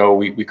years ago.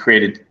 We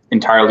created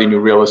entirely new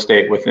real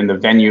estate within the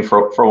venue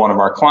for one of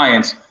our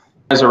clients.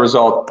 As a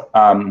result,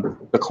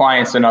 the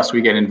clients and us,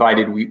 we get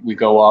invited, we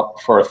go up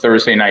for a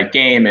Thursday night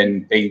game,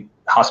 and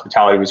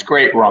hospitality was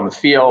great. We're on the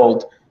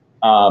field.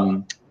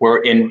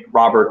 We're in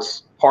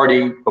Robert's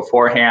party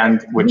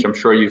beforehand, which I'm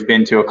sure you've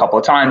been to a couple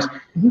of times.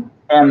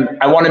 And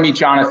I want to meet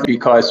Jonathan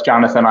because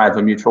Jonathan and I have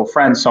a mutual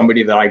friend,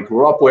 somebody that I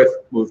grew up with,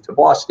 moved to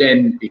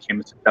Boston,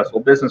 became a successful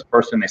business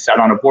person. They sat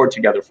on a board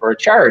together for a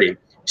charity.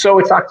 So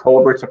it's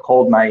October, it's a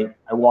cold night.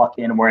 I walk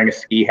in, I'm wearing a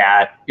ski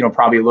hat,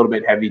 probably a little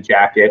bit heavy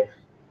jacket.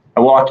 I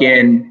walk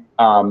in,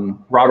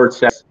 Robert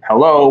says,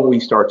 hello, we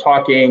start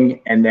talking.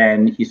 And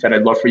then he said,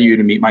 I'd love for you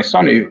to meet my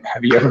son.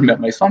 Have you ever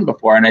met my son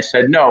before? And I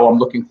said, no, I'm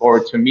looking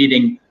forward to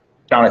meeting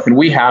Jonathan.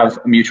 We have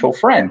a mutual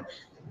friend.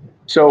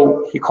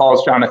 So he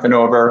calls Jonathan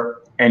over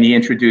and he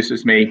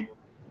introduces me.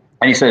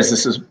 And he says,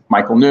 this is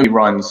Michael Neuman. He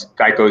runs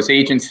Geico's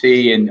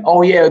agency. And,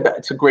 oh, yeah,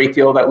 that's a great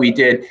deal that we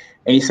did.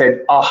 And he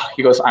said,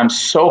 he goes, I'm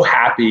so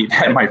happy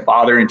that my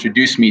father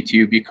introduced me to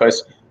you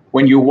because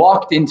when you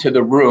walked into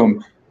the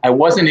room, I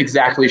wasn't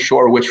exactly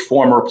sure which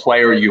former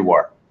player you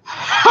were.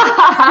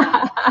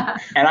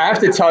 And I have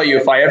to tell you,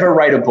 if I ever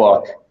write a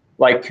book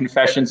like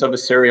Confessions of a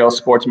Serial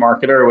Sports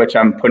Marketer, which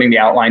I'm putting the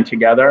outline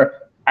together,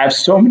 I have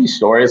so many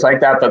stories like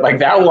that. But like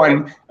that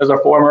one, as a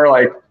former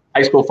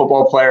high school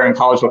football player and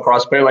college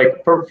lacrosse player,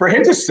 for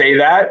him to say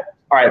that,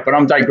 all right, but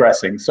I'm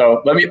digressing.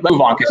 So let me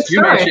move on because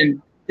you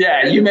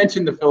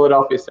mentioned the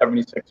Philadelphia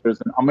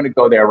 76ers, and I'm going to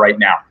go there right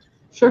now.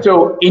 Sure.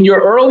 So in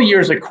your early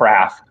years at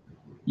Kraft,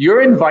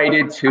 you're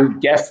invited to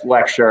guest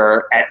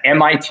lecture at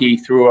MIT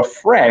through a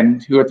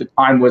friend who at the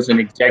time was an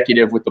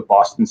executive with the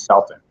Boston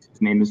Celtics.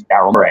 His name is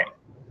Daryl Morey.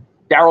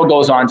 Daryl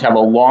goes on to have a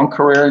long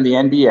career in the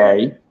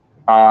NBA.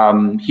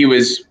 He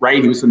was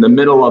in the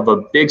middle of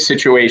a big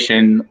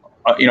situation,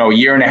 a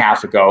year and a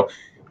half ago.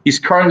 He's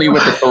currently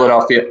with the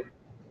Philadelphia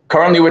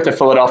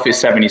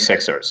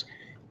 76ers.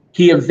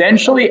 He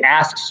eventually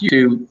asks you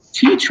to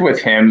teach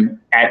with him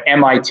at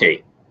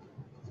MIT.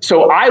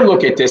 So I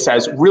look at this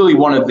as really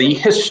one of the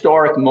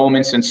historic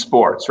moments in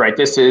sports, right?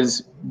 This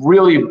is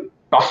really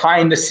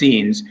behind the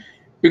scenes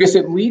because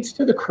it leads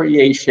to the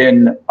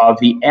creation of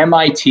the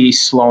MIT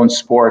Sloan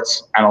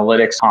Sports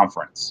Analytics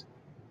Conference,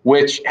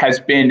 which has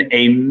been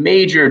a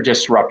major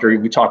disruptor.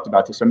 We talked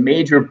about this, a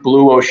major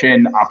blue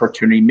ocean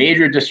opportunity,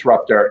 major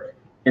disruptor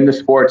in the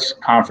sports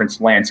conference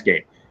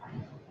landscape.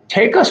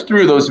 Take us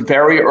through those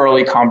very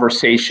early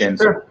conversations.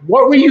 Sure.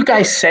 What were you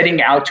guys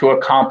setting out to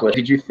accomplish?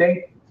 Did you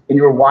think in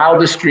your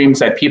wildest dreams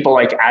that people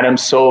like Adam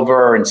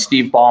Silver and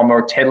Steve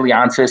Ballmer, Ted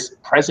Leonsis,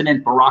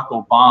 President Barack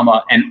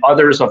Obama, and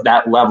others of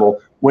that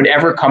level would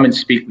ever come and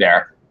speak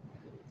there?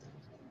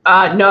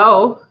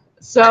 No.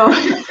 So,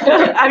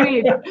 I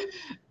mean,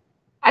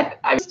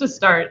 I used to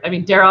start,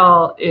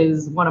 Daryl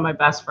is one of my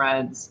best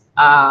friends.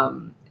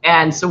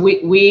 And so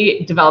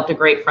we developed a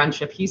great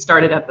friendship. He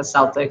started at the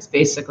Celtics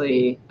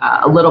basically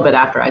a little bit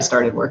after I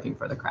started working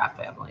for the Kraft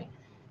family.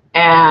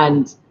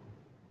 And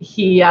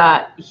he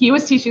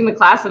was teaching the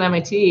class at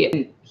MIT,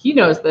 and he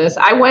knows this.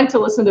 I went to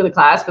listen to the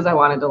class because I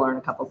wanted to learn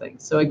a couple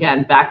things. So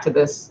again, back to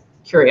this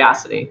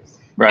curiosity,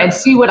 right, and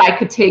see what I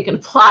could take and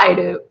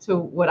apply to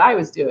what I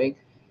was doing.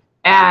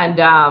 And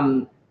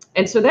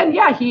so then,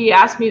 he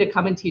asked me to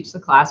come and teach the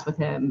class with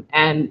him.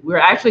 And we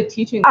were actually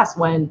teaching class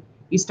when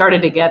he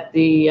started to get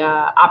the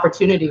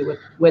opportunity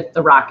with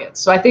the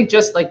Rockets. So I think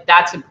just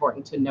that's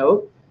important to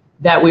note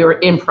that we were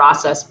in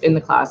process in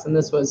the class, and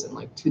this was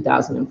in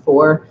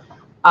 2004.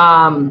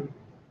 And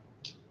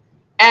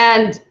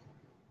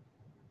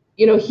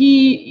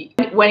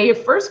when he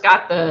first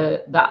got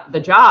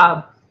the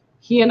job,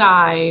 he and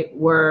I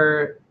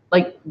were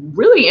like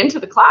really into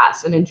the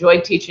class and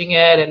enjoyed teaching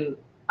it. And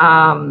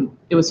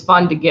it was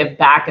fun to give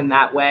back in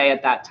that way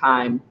at that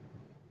time.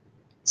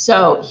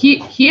 So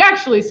he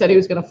actually said he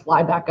was going to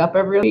fly back up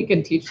every week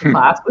and teach the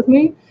class with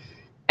me.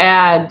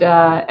 And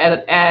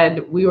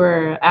we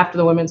were, after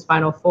the women's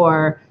Final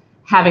Four,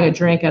 having a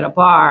drink at a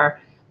bar.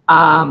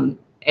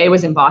 It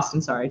was in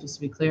Boston, sorry, just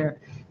to be clear.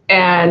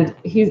 And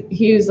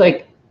he was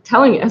like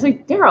telling me, I was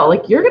like, Daryl,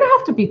 like you're gonna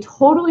have to be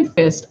totally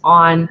focused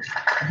on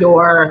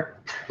your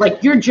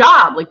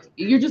job. Like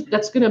you're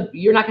not gonna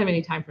have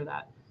any time for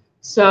that.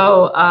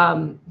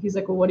 So he's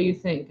like, well, what do you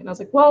think? And I was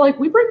like, well, like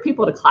we bring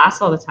people to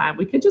class all the time.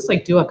 We could just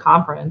like do a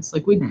conference,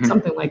 like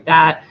something like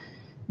that.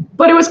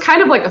 But it was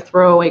kind of like a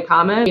throwaway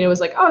comment. I mean, it was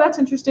like, oh, that's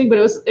interesting, but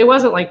it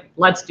wasn't like,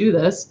 let's do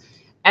this.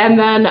 And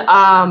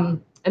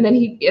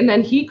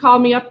then he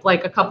called me up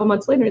like a couple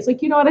months later. He's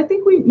like, you know what, I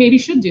think we maybe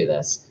should do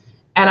this.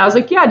 And I was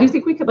like, yeah, do you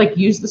think we could like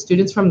use the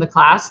students from the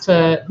class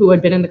who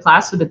had been in the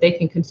class so that they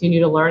can continue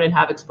to learn and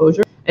have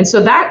exposure? And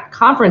so that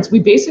conference, we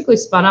basically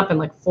spun up in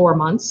like 4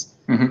 months,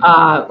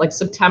 like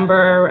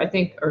September, I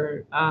think,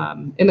 or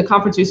and the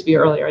conference used to be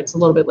earlier. It's a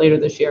little bit later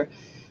this year.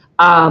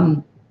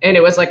 And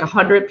it was like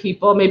 100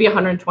 people, maybe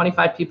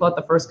 125 people at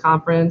the first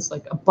conference.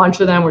 Like a bunch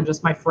of them were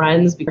just my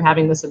friends because we're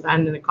having this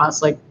event and it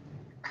cost like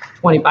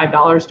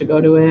 $25 to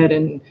go to it.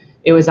 And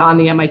it was on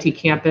the MIT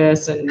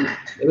campus and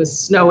it was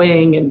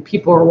snowing and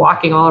people were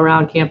walking all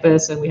around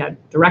campus and we had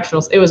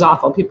directionals. It was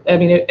awful.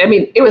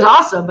 It was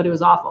awesome, but it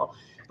was awful.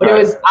 But it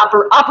was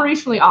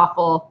operationally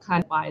awful,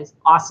 kind of wise,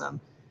 awesome.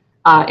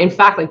 In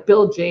fact, like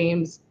Bill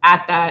James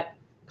at that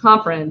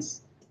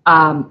conference,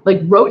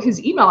 like wrote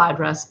his email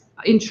address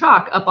in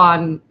chalk up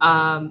on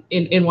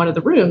in one of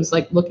the rooms,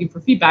 like looking for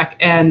feedback.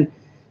 And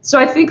so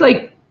I think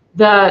like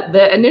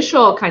the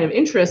initial kind of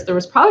interest, there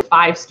was probably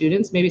 5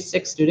 students, maybe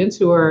 6 students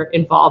who were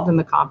involved in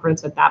the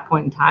conference at that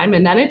point in time.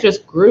 And then it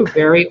just grew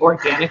very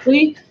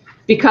organically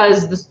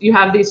because you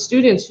have these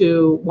students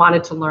who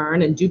wanted to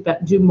learn and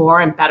do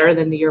more and better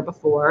than the year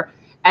before.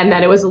 And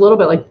then it was a little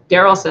bit like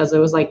Daryl says, it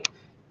was like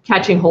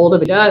catching hold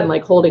of it and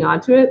like holding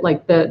on to it,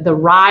 like the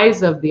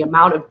rise of the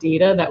amount of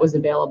data that was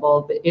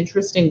available, the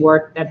interesting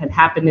work that had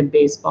happened in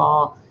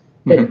baseball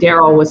that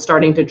Daryl was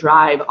starting to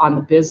drive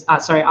on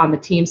the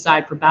team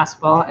side for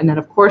basketball. And then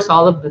of course,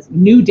 all of the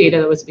new data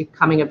that was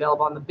becoming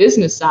available on the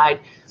business side.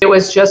 It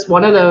was just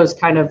one of those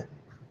kind of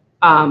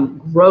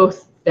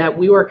growth that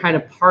we were kind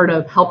of part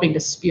of helping to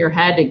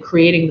spearhead and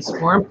creating this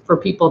forum for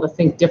people to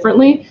think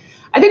differently.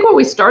 I think what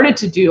we started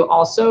to do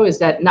also is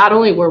that not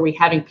only were we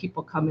having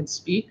people come and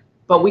speak,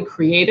 but we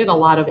created a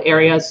lot of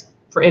areas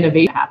for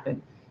innovation to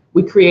happen.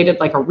 We created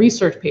like a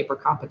research paper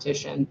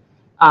competition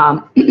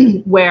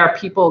where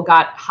people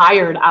got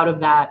hired out of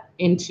that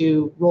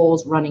into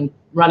roles running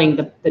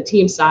the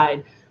team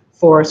side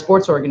for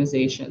sports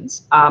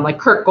organizations. Like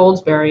Kirk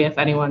Goldsberry, if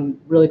anyone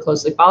really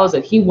closely follows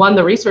it, he won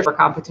the research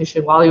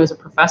competition while he was a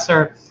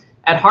professor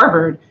at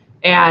Harvard,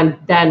 and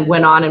then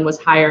went on and was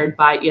hired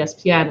by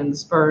ESPN and the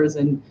Spurs,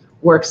 and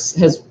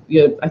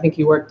I think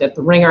he worked at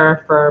The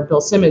Ringer for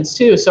Bill Simmons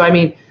too. So I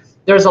mean,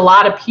 there's a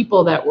lot of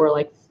people that were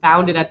like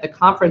founded at the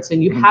conference,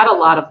 and you had a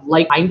lot of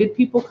like-minded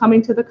people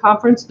coming to the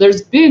conference.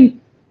 There's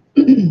been,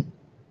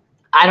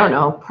 I don't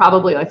know,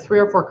 probably like 3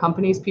 or 4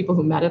 companies, people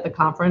who met at the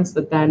conference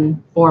that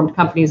then formed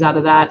companies out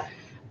of that.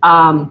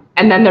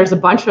 And then there's a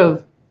bunch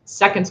of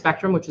Second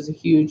Spectrum, which is a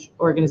huge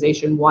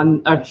organization,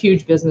 a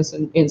huge business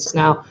in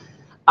now.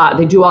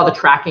 They do all the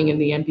tracking in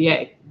the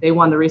NBA. They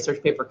won the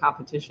research paper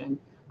competition.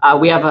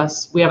 We have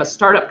a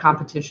startup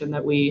competition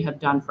that we have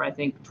done for I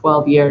think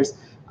 12 years.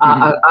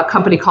 A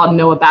company called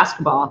Noah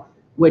Basketball,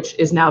 which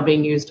is now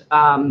being used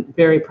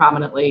very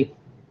prominently,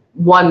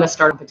 won the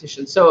startup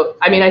competition. So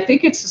I mean, I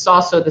think it's just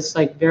also this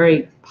like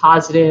very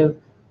positive,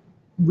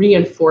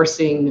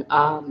 reinforcing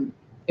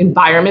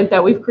environment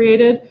that we've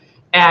created.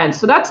 And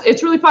so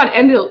it's really fun.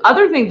 And the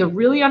other thing, the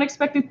really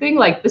unexpected thing,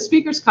 like the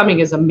speakers coming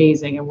is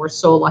amazing, and we're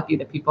so lucky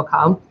that people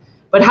come.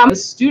 But how many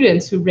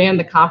students who ran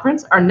the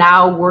conference are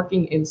now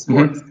working in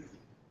sports?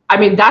 I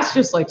mean, that's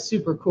just like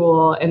super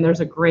cool. And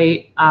there's a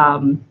great,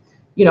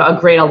 a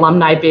great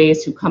alumni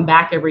base who come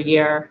back every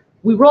year.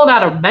 We rolled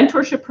out a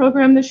mentorship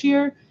program this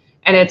year,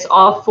 and it's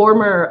all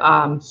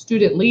former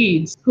student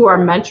leads who are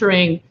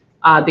mentoring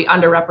the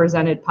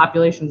underrepresented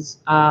populations,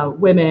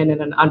 women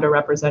and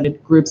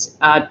underrepresented groups,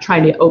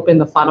 trying to open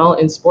the funnel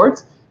in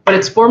sports. But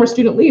it's former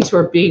student leads who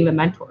are being the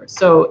mentors.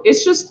 So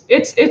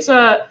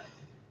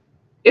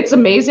it's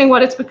amazing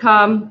what it's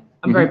become.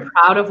 I'm very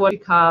proud of what it's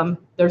become.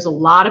 There's a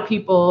lot of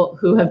people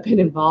who have been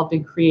involved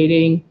in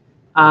creating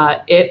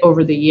it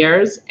over the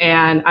years,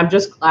 and I'm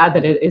just glad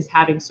that it is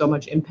having so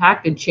much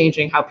impact and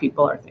changing how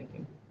people are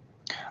thinking.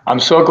 I'm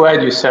so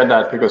glad you said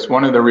that, because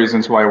one of the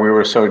reasons why we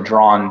were so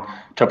drawn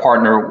to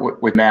partner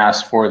with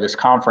Mass for this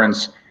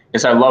conference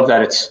is I love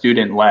that it's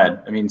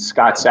student-led. I mean,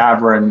 Scott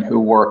Savrin, who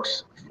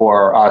works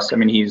for us, I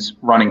mean, he's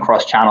running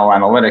cross-channel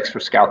analytics for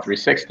Scout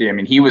 360. I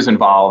mean, he was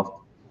involved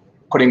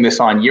putting this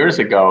on years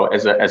ago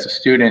as a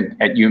student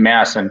at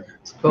UMass, and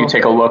cool. You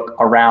take a look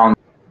around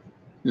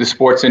the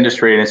sports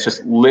industry, and it's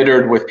just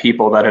littered with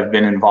people that have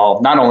been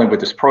involved, not only with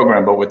this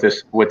program, but with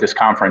this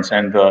conference,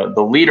 and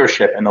the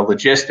leadership and the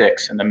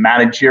logistics and the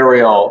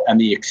managerial and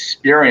the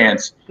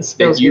experience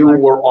that you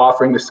were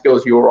offering, the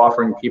skills you were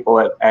offering people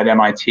at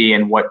MIT,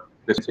 and what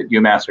the at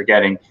UMass are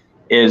getting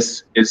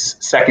is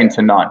second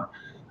to none.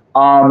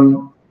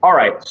 All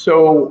right,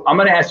 so I'm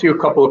going to ask you a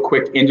couple of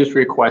quick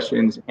industry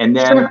questions, and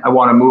then I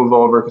want to move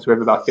over, because we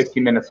have about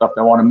 15 minutes left,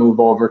 I want to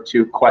move over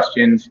to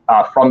questions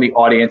from the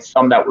audience,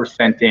 some that were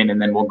sent in, and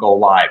then we'll go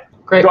live.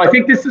 Great. So I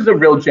think this is a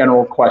real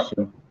general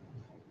question.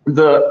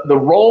 The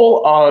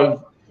role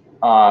of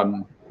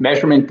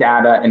measurement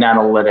data and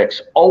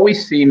analytics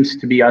always seems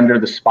to be under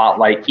the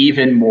spotlight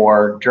even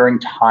more during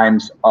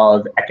times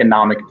of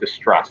economic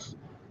distress.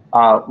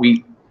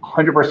 We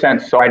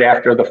 100% saw right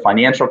after the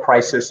financial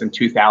crisis in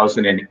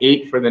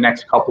 2008 for the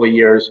next couple of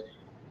years.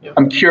 Yep.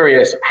 I'm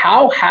curious,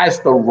 how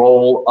has the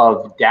role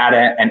of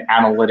data and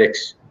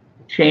analytics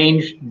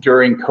changed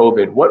during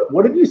COVID?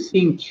 What have you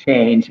seen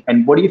change,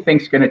 and what do you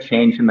think is going to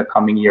change in the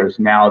coming years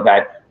now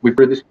that we've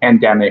through this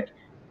pandemic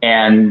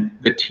and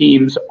the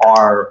teams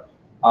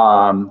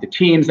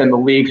and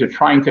the leagues are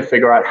trying to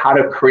figure out how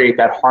to create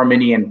that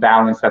harmony and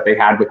balance that they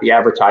had with the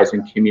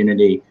advertising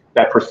community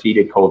that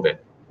preceded COVID?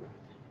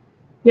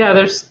 Yeah,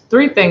 there's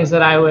three things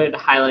that I would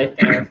highlight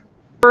there.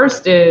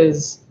 First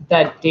is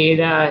that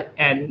data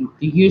and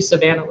the use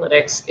of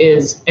analytics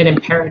is an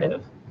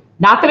imperative.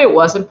 Not that it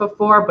wasn't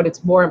before, but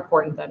it's more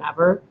important than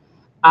ever.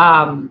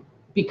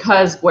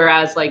 Because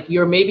whereas like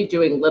you're maybe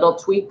doing little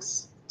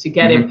tweaks to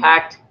get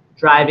impact,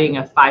 driving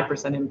a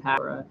 5%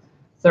 impact or a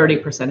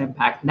 30%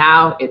 impact,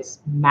 now it's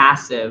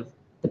massive,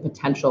 the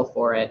potential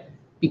for it,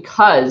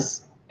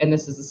 because, and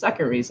this is the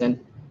second reason,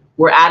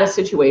 we're at a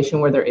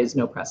situation where there is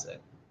no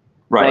precedent.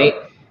 Right?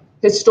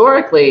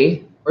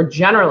 Historically, or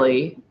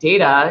generally,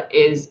 data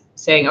is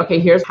saying, okay,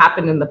 here's what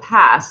happened in the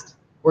past.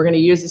 We're going to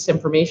use this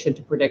information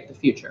to predict the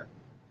future.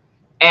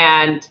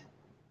 And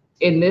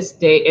in this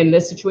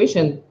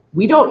situation,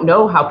 we don't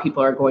know how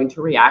people are going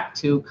to react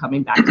to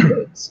coming back to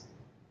games.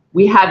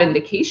 We have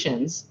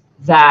indications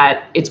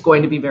that it's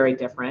going to be very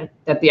different,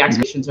 that the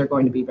expectations are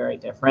going to be very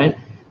different.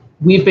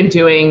 We've been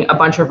doing a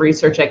bunch of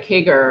research at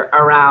Kager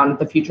around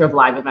the future of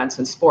live events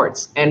in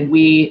sports. And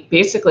we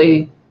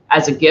basically,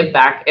 as a give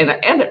back,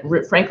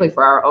 and frankly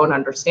for our own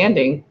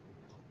understanding,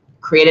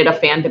 created a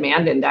fan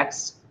demand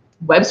index,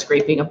 web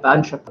scraping a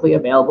bunch of publicly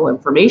available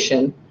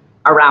information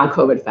around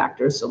COVID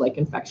factors, so like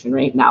infection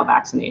rate, now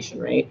vaccination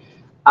rate,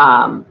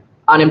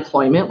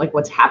 unemployment, like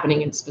what's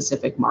happening in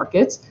specific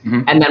markets,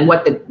 and then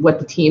what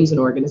the teams and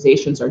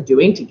organizations are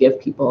doing to give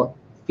people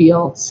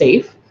feel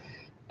safe.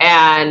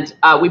 And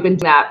we've been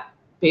doing that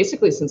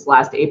basically since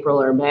last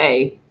April or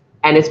May.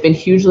 And it's been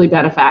hugely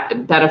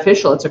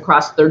beneficial. It's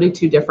across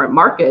 32 different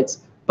markets,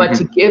 but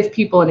to give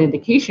people an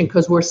indication,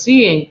 because we're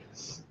seeing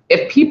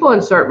if people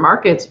in certain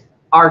markets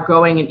are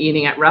going and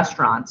eating at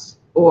restaurants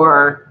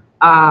or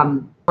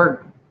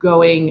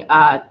going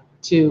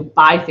to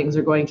buy things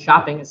or going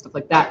shopping and stuff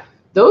like that,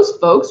 those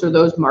folks or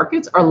those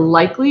markets are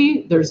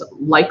there's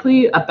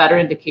likely a better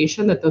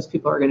indication that those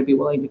people are going to be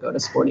willing to go to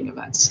sporting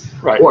events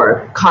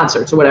or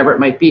concerts or whatever it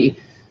might be.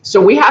 So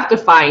we have to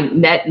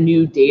find net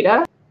new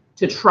data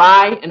to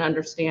try and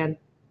understand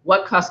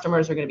what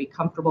customers are going to be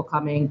comfortable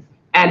coming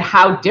and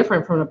how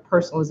different from a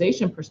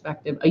personalization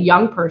perspective, a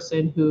young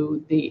person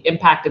who the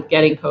impact of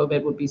getting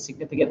COVID would be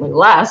significantly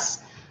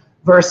less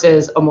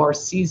versus a more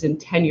seasoned,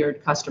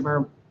 tenured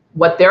customer,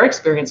 what their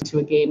experience to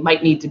a game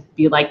might need to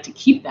be like to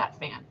keep that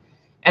fan.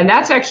 And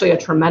that's actually a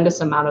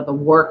tremendous amount of the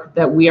work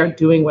that we are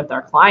doing with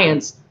our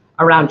clients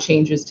around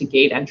changes to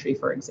gate entry,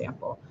 for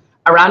example,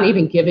 around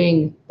even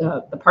giving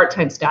the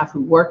part-time staff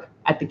who work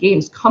at the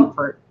games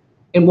comfort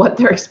in what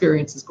their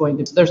experience is going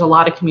to be. So there's a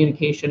lot of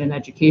communication and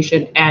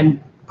education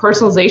and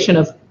personalization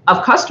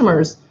of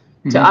customers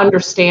to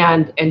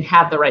understand and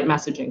have the right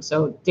messaging.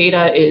 So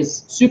data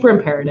is super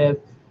imperative.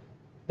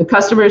 The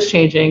customer is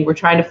changing. We're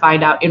trying to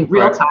find out in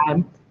real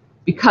time,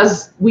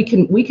 because we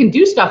can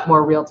do stuff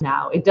more real time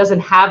now. It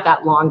doesn't have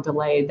that long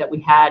delay that we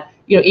had,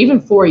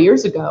 even 4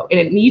 years ago, and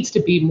it needs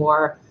to be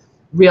more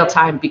real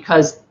time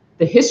because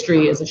the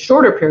history is a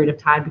shorter period of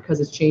time because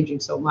it's changing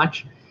so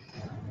much.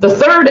 The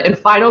third and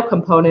final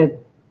component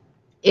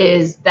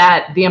is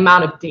that the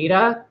amount of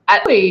data,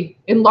 actually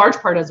in large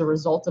part as a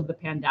result of the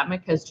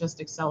pandemic, has just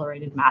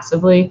accelerated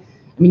massively.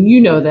 I mean, you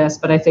know this,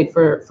 but I think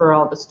for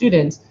all the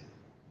students,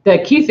 the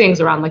key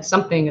things around like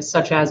something as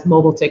such as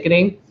mobile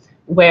ticketing,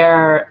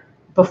 where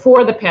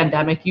before the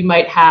pandemic, you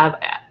might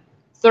have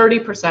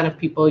 30% of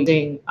people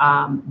using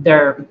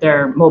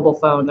their mobile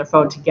phone, their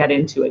phone to get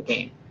into a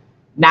game.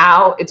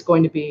 Now it's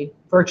going to be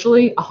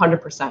virtually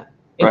 100%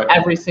 in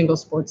every single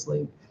sports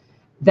league.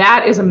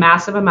 That is a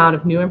massive amount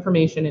of new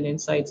information and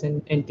insights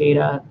and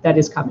data that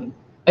is coming.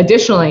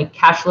 Additionally,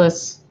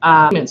 cashless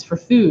payments for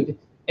food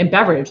and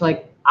beverage.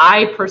 Like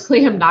I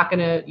personally am not going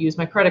to use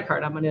my credit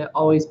card. I'm going to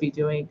always be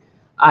doing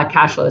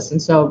cashless.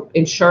 And so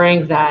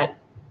ensuring that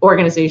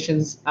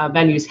organizations,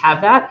 venues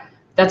have that,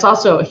 that's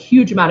also a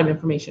huge amount of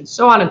information,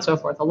 so on and so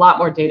forth. A lot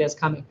more data is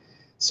coming.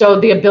 So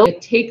the ability to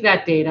take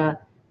that data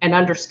and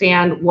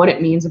understand what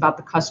it means about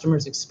the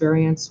customer's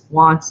experience,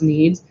 wants,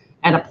 needs,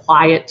 and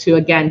apply it to,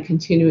 again,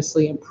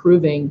 continuously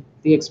improving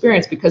the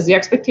experience, because the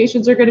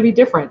expectations are going to be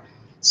different.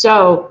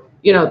 So,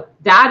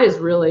 that is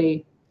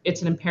really,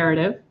 it's an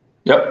imperative.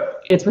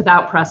 Yep. It's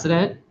without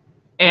precedent,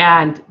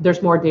 and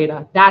there's more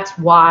data. That's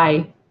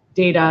why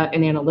data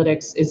and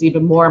analytics is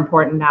even more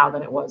important now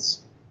than it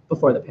was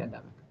before the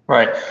pandemic.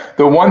 Right.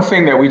 The one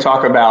thing that we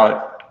talk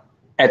about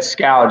at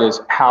Scout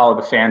is how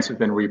the fans have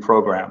been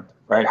reprogrammed,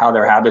 right? How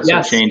their habits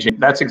are changing.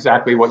 That's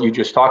exactly what you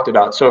just talked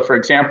about. So for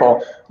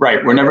example,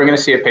 right, we're never going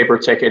to see a paper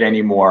ticket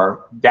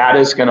anymore. Data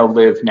is going to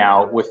live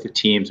now with the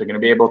teams. They're going to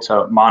be able to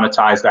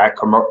monetize that,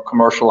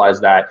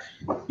 commercialize that.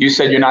 You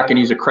said you're not going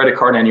to use a credit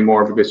card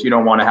anymore because you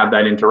don't want to have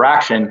that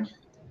interaction.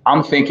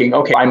 I'm thinking,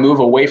 okay, I move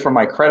away from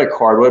my credit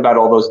card. What about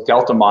all those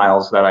Delta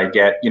miles that I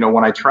get,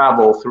 when I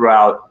travel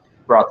throughout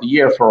the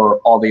year for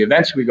all the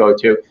events we go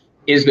to?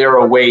 Is there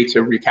a way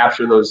to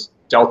recapture those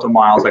Delta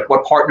miles? Like,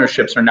 what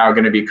partnerships are now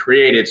going to be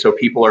created so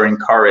people are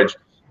encouraged?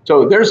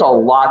 So there's a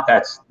lot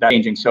that's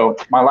changing. So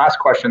my last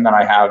question that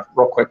I have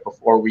real quick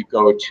before we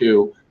go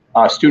to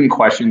student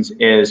questions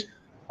is,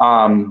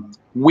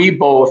 we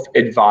both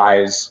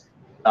advise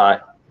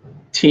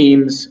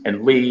teams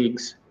and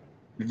leagues,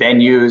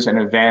 venues and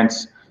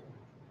events.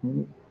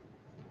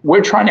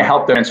 We're trying to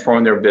help them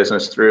transform their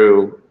business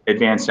through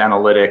advanced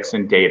analytics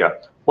and data.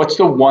 What's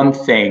the one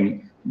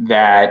thing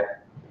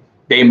that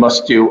they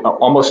must do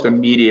almost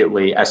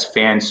immediately as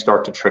fans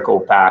start to trickle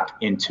back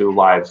into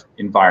live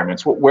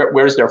environments?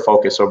 Where's their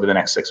focus over the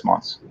next 6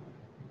 months?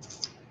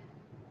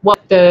 Well,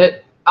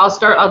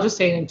 I'll just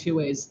say it in two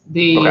ways.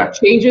 The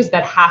changes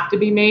that have to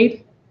be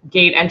made,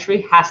 gate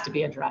entry has to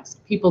be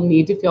addressed. People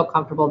need to feel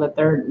comfortable that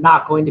they're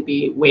not going to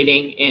be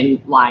waiting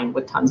in line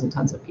with tons and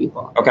tons of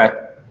people. Okay.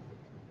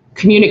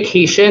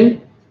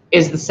 Communication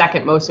is the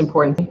second most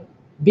important thing.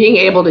 Being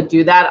able to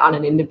do that on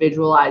an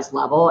individualized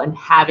level and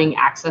having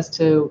access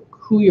to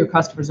who your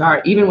customers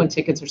are, even when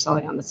tickets are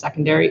selling on the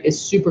secondary, is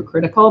super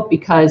critical,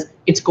 because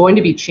it's going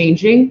to be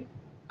changing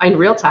in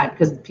real time,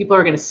 because people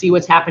are going to see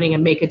what's happening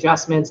and make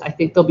adjustments. I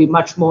think there'll be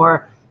much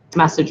more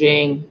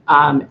messaging,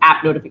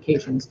 app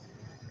notifications.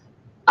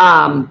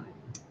 The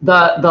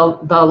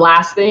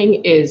last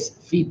thing is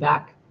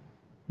feedback.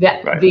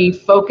 The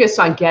focus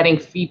on getting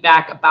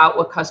feedback about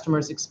what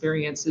customers'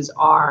 experiences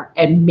are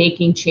and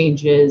making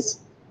changes.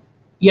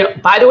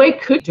 By the way,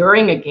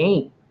 during a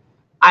game.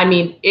 I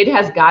mean, it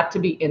has got to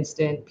be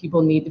instant.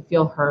 People need to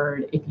feel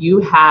heard. If you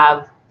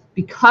have,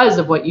 because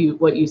of what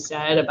you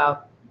said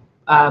about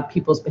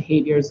people's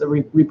behaviors, the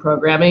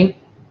reprogramming,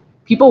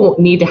 people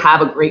need to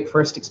have a great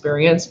first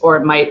experience, or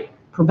it might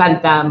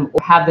prevent them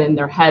or have in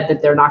their head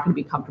that they're not going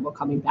to be comfortable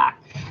coming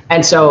back.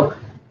 And so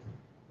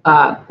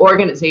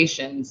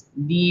organizations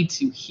need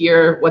to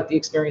hear what the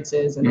experience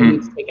is, and they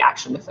need to take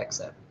action to fix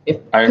it.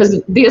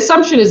 Because the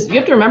assumption is, you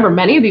have to remember,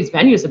 many of these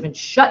venues have been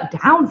shut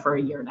down for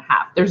a year and a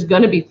half. There's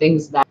going to be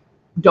things that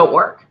don't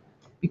work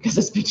because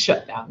it's been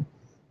shut down.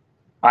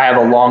 I have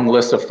a long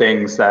list of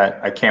things that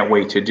I can't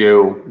wait to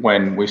do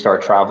when we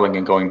start traveling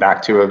and going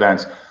back to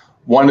events.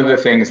 One of the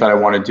things that I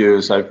want to do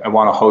is I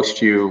want to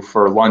host you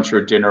for lunch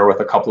or dinner with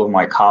a couple of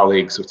my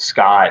colleagues, with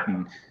Scott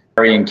and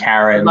Harry and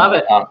Karen. Love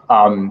it.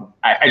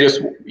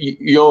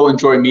 You'll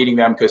enjoy meeting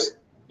them, because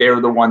they're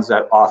the ones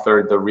that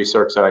authored the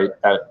research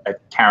that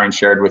Karen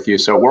shared with you.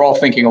 So we're all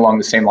thinking along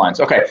the same lines.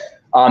 Okay,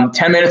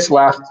 10 minutes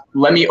left.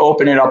 Let me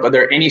open it up. Are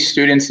there any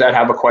students that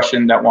have a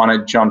question that want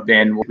to jump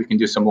in? We can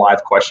do some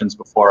live questions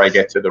before I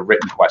get to the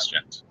written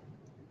questions.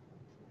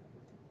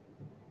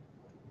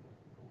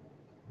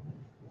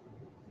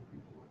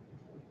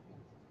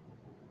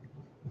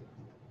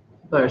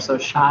 They're so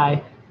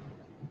shy.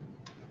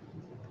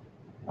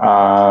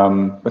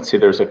 Let's see,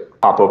 there's a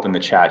pop-up in the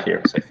chat here,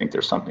 because I think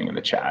there's something in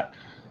the chat.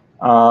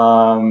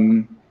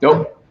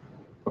 Nope.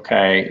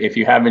 Okay, if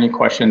you have any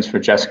questions for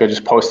Jessica,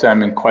 just post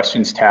them in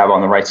questions tab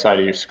on the right side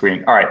of your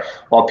screen. All right,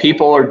 while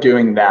people are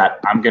doing that,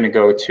 I'm going to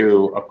go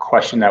to a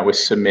question that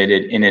was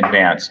submitted in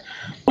advance.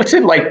 What's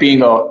it like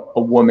being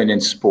a woman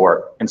in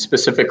sport, and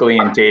specifically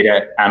in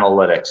data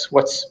analytics?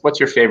 What's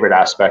your favorite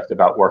aspect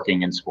about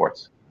working in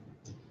sports?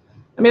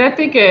 I mean, I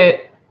think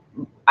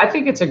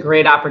it's a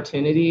great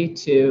opportunity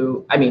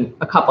to,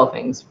 a couple of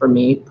things for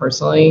me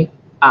personally,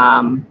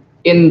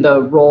 in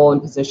the role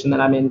and position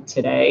that I'm in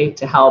today,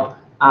 to help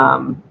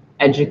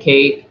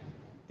educate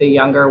the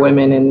younger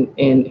women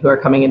who are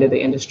coming into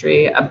the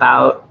industry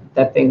about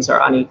that things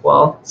are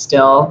unequal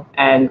still,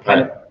 and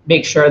kind of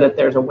make sure that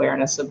there's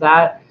awareness of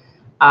that,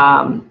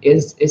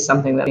 is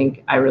something that I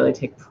think I really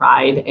take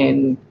pride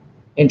in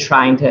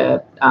trying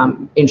to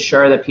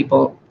ensure that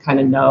people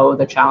kind of know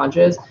the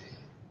challenges.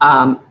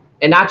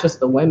 And not just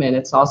the women,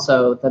 it's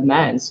also the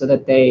men, so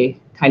that they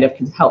kind of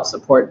can help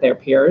support their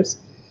peers.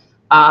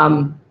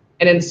 And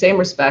in the same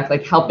respect,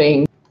 like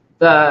helping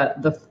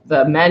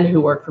the men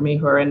who work for me,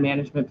 who are in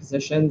management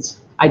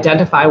positions,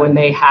 identify when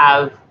they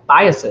have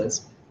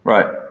biases.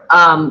 Right.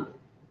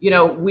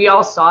 we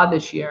all saw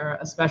this year,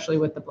 especially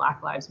with the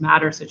Black Lives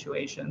Matter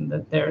situation,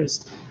 that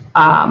there's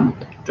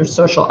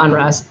social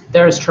unrest,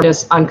 there's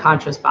tremendous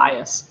unconscious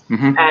bias.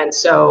 And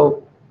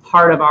so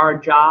part of our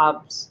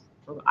jobs,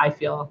 I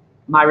feel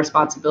my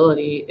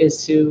responsibility,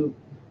 is to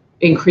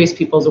increase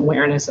people's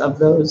awareness of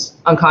those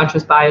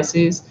unconscious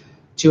biases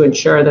to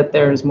ensure that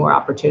there's more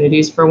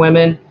opportunities for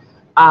women.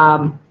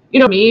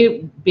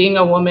 Me being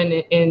a woman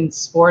in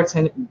sports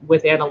and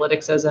with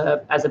analytics as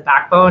a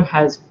backbone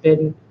has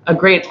been a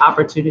great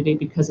opportunity,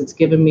 because it's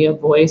given me a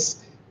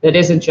voice that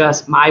isn't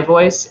just my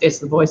voice, it's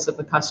the voice of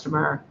the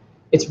customer.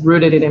 It's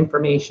rooted in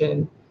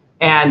information.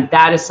 And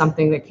that is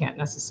something that can't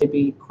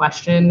necessarily be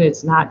questioned.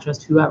 It's not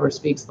just whoever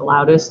speaks the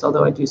loudest,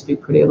 although I do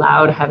speak pretty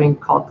loud, having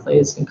called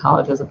plays in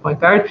college as a point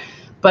guard.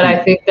 But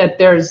I think that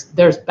there's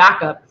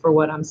backup for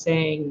what I'm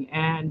saying.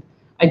 And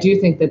I do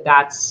think that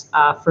that's,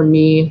 for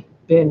me,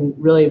 been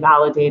really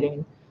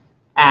validating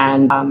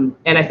and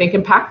I think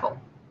impactful.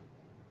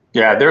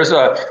 Yeah,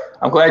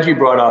 I'm glad you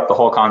brought up the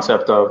whole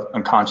concept of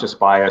unconscious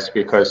bias,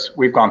 because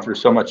we've gone through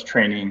so much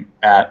training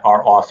at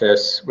our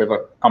office. We have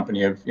a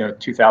company of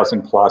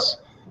 2,000 plus.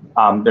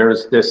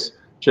 There's this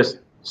just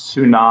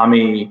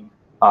tsunami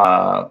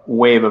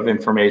wave of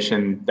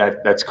information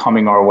that's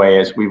coming our way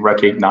as we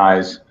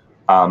recognize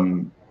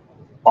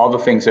all the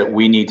things that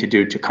we need to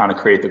do to kind of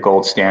create the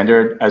gold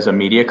standard as a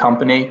media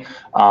company.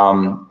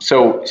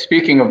 So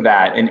speaking of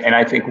that, and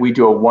I think we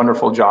do a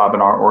wonderful job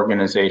in our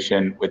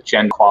organization with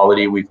gender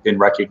equality. We've been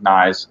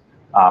recognized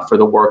for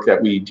the work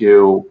that we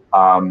do,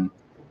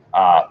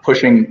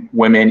 pushing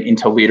women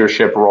into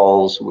leadership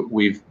roles.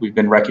 We've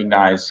been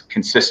recognized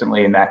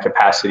consistently in that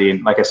capacity.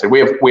 And like I said, we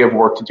have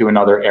work to do in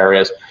other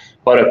areas.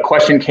 But a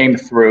question came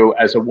through: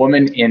 as a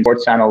woman in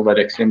sports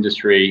analytics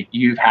industry,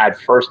 you've had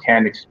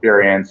firsthand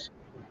experience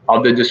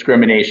of the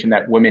discrimination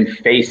that women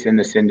face in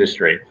this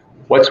industry.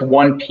 What's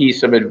one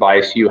piece of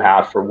advice you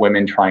have for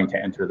women trying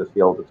to enter the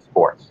field of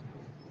sports?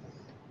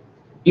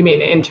 You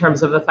mean in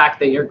terms of the fact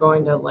that you're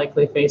going to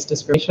likely face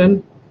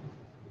discrimination?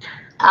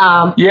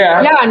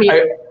 Yeah. I mean,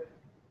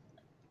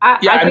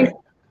 I think,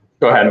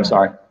 go ahead. I'm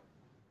sorry.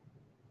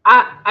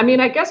 I mean,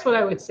 I guess what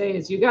I would say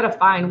is you got to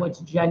find what's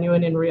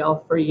genuine and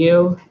real for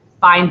you.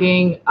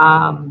 Finding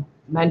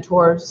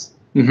mentors,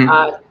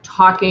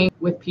 talking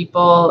with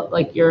people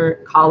like your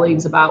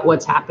colleagues about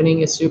what's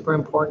happening is super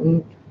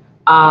important.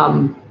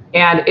 And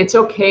it's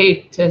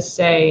okay to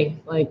say,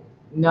 like,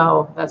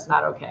 no, that's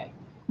not okay.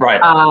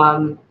 Right.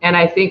 And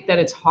I think that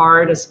it's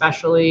hard,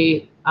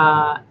 especially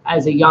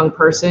as a young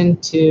person,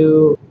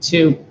 to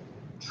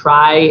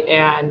try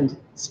and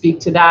speak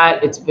to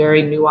that. It's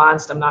very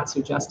nuanced. I'm not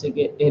suggesting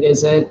it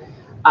isn't.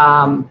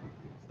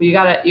 But you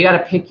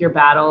gotta pick your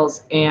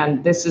battles.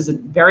 And this is a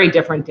very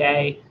different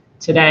day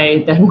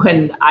today than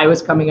when I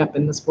was coming up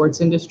in the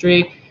sports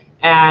industry.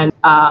 And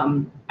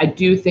I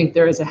do think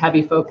there is a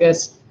heavy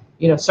focus,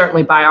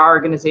 certainly by our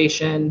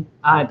organization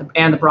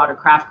and the broader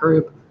Kraft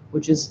group,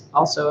 which is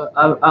also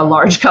a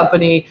large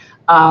company,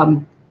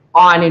 on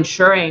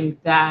ensuring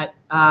that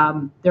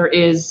there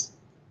is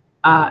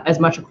as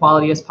much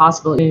equality as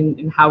possible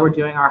in how we're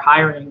doing our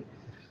hiring.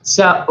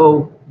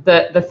 So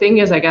the thing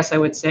is, I guess I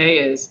would say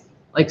is,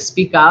 like,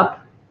 speak up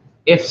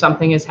if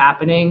something is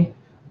happening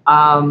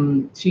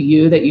to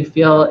you that you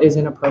feel is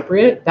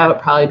inappropriate. That would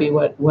probably be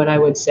what I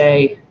would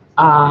say.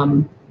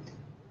 Because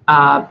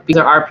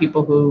there are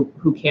people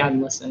who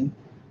can listen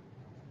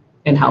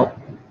and help.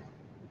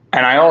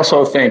 And I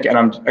also think, and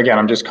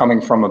I'm just coming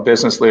from a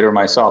business leader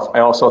myself, I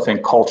also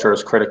think culture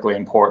is critically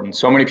important.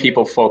 So many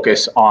people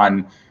focus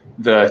on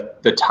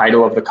the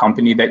title of the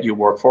company that you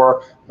work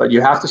for, but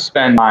you have to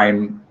spend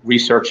time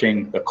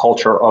researching the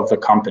culture of the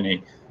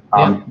company.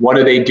 What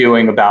are they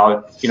doing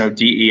about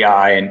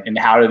DEI, and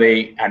how are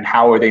they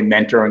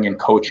mentoring and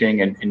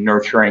coaching and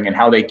nurturing, and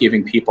how are they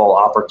giving people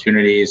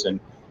opportunities? And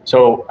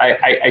so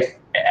I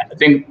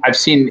think I've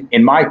seen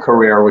in my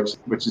career, which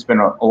has been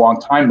a long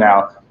time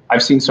now,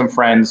 I've seen some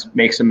friends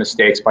make some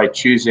mistakes by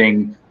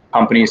choosing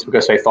companies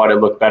because they thought it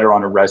looked better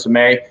on a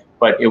resume,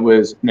 but it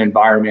was an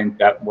environment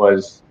that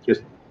was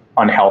just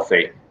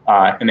unhealthy,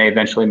 and they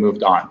eventually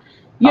moved on.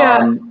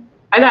 Yeah.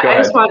 And I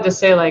just wanted to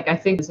say, like, I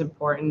think it's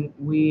important.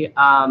 We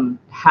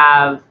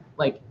have,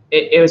 like,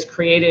 it was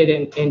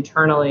created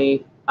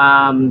internally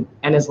and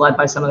is led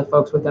by some of the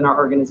folks within our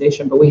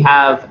organization. But we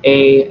have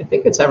I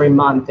think it's every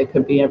month. It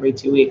could be every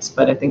 2 weeks,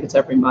 but I think it's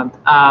every month,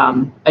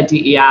 a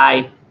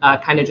DEI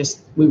kind of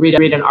just, we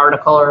read an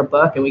article or a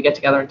book and we get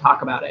together and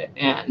talk about it.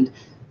 And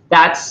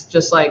that's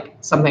just like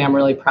something I'm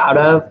really proud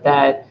of,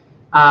 that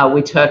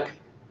we took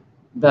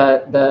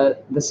the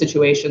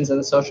situations and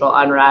the social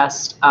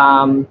unrest.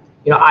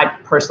 I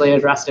personally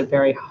addressed it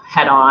very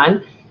head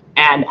on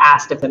and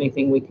asked if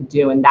anything we could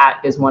do, and that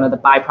is one of the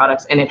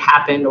byproducts. And it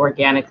happened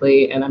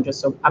organically, and I'm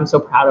so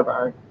proud of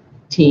our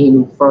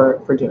team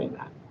for doing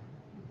that.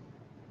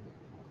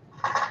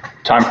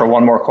 Time for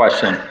one more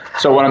question.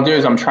 So what I'm doing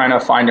is I'm trying to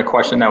find a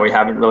question that we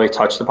haven't really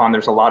touched upon.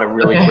 There's a lot of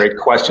really great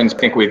questions. I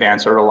think we've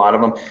answered a lot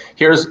of them.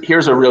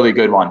 Here's a really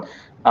good one.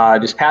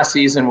 This past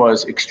season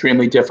was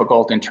extremely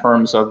difficult in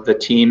terms of the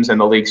teams and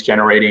the leagues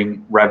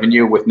generating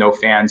revenue with no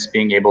fans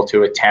being able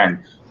to attend.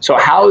 So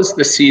how has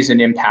the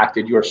season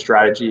impacted your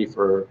strategy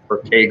for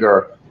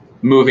Kager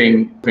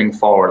moving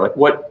forward? Like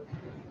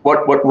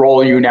what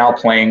role are you now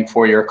playing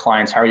for your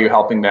clients? How are you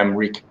helping them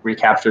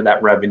recapture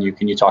that revenue?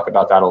 Can you talk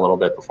about that a little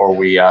bit before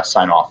we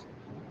sign off?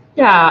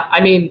 Yeah,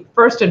 I mean,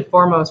 first and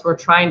foremost, we're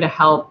trying to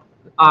help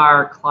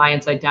our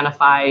clients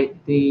identify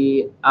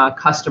the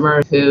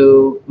customers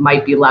who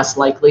might be less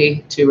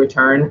likely to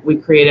return. We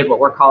created what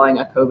we're calling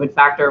a COVID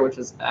factor, which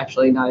is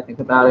actually, now that I think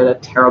about it, a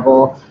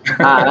terrible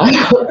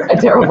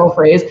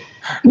phrase.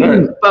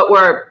 But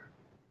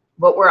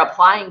we're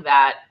applying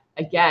that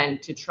again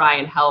to try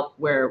and help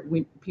where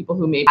people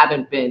who maybe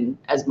haven't been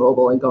as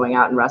mobile and going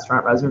out in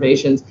restaurant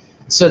reservations,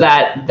 so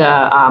that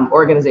the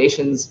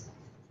organizations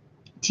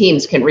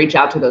teams can reach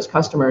out to those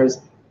customers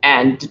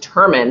and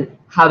determine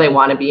how they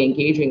want to be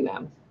engaging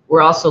them.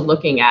 We're also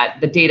looking at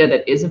the data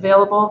that is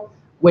available,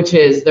 which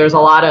is there's a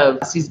lot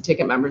of season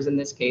ticket members in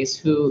this case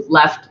who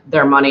left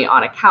their money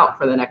on account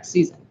for the next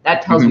season.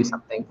 That tells you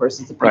something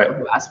versus the people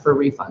who ask for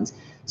refunds.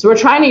 So we're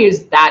trying to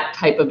use that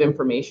type of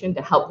information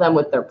to help them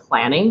with their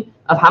planning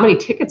of how many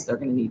tickets they're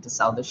going to need to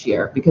sell this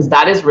year, because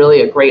that is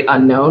really a great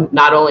unknown,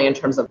 not only in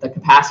terms of the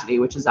capacity,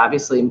 which is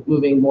obviously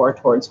moving more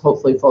towards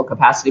hopefully full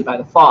capacity by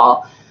the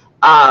fall,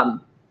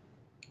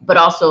 but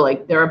also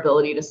like their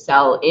ability to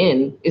sell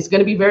in is going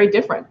to be very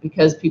different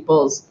because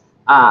people's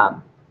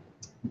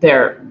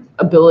their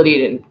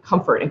ability and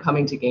comfort in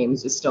coming to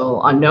games is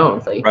still unknown.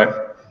 Right.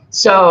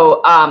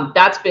 So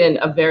that's been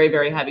a very,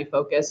 very heavy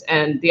focus.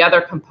 And the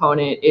other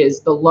component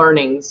is the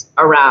learnings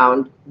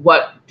around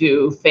what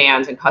do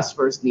fans and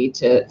customers need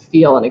to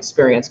feel and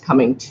experience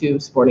coming to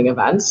sporting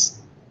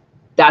events.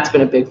 That's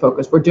been a big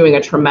focus. We're doing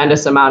a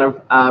tremendous amount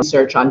of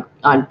research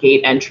on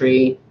gate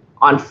entry,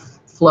 on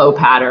flow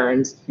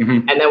patterns.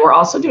 And then we're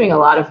also doing a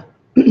lot of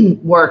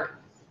work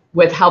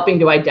with helping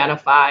to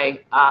identify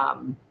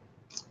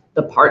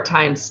the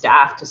part-time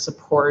staff to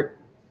support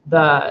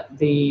the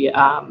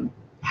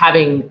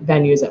having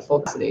venues at full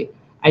capacity.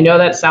 I know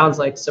that sounds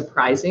like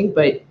surprising,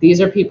 but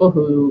these are people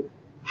who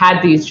had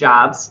these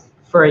jobs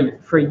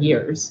for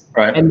years,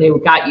 and they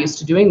got used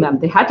to doing them.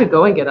 They had to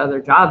go and get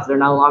other jobs. They're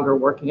no longer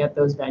working at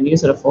those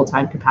venues at a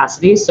full-time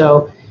capacity.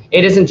 So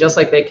it isn't just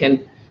like they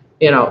can,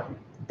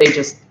 they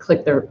just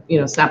click their,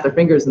 snap their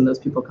fingers and those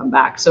people come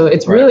back. So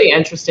it's really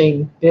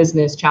interesting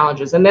business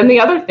challenges. And then the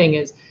other thing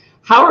is,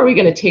 how are we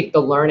going to take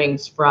the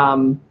learnings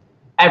from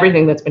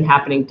everything that's been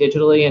happening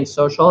digitally and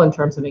social in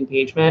terms of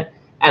engagement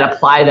and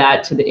apply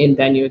that to the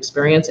in-venue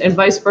experience and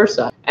vice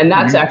versa? And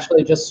that's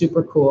actually just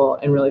super cool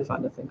and really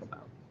fun to think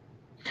about.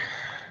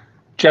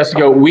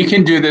 Jessica, we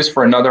can do this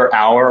for another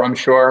hour, I'm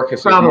sure,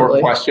 because there's more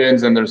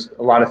questions and there's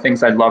a lot of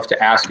things I'd love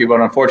to ask you, but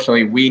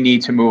unfortunately we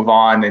need to move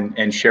on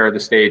and share the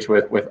stage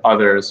with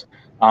others.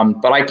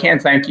 But I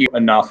can't thank you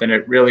enough, and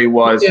it really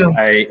was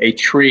a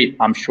treat,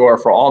 I'm sure,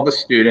 for all the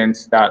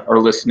students that are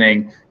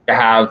listening to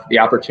have the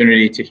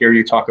opportunity to hear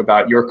you talk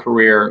about your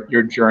career,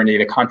 your journey,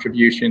 the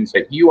contributions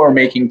that you are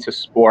making to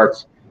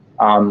sports.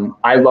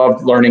 I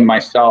loved learning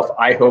myself.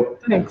 I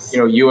hope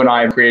you and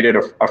I have created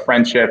a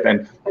friendship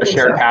and a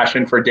shared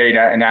passion for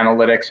data and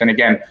analytics. And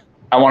again,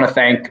 I want to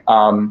thank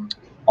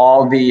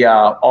all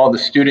the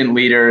student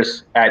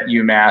leaders at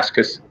UMass,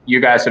 because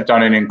you guys have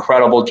done an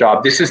incredible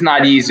job. This is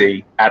not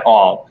easy at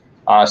all.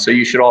 So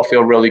you should all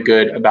feel really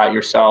good about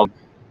yourself.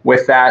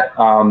 With that,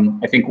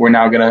 I think we're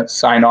now going to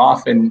sign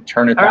off and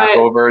turn it back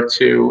over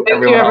to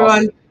everyone else.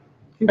 Thank you, everyone.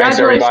 Congratulations Thanks,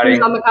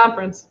 everybody. on the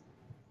conference.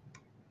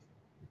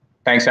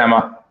 Thanks,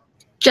 Emma.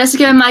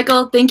 Jessica and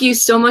Michael, thank you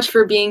so much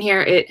for being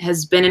here. It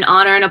has been an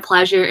honor and a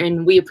pleasure,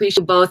 and we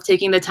appreciate both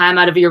taking the time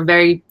out of your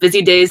very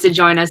busy days to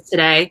join us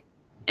today.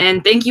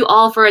 And thank you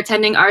all for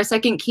attending our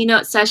second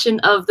keynote session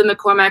of the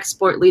McCormack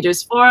Sport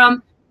Leaders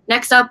Forum.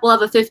 Next up, we'll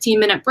have a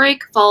 15-minute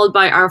break, followed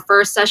by our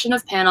first session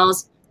of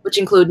panels, which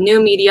include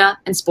new media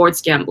and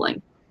sports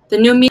gambling. The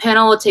new media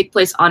panel will take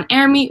place on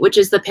AirMeet, which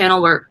is the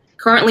panel we're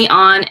currently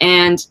on,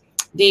 and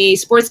the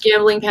sports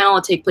gambling panel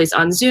will take place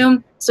on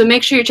Zoom. So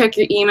make sure you check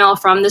your email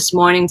from this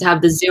morning to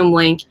have the Zoom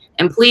link,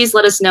 and please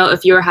let us know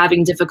if you're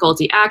having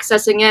difficulty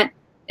accessing it.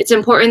 It's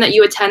important that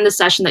you attend the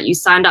session that you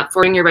signed up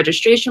for in your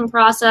registration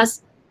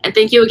process. And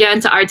thank you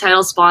again to our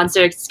title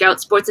sponsor,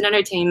 Scout Sports and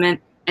Entertainment,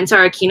 and to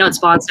our keynote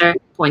sponsor,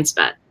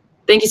 PointsBet.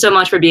 Thank you so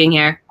much for being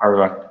here. All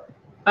right.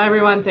 Bye,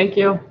 everyone. Thank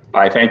you.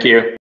 Bye. Thank you.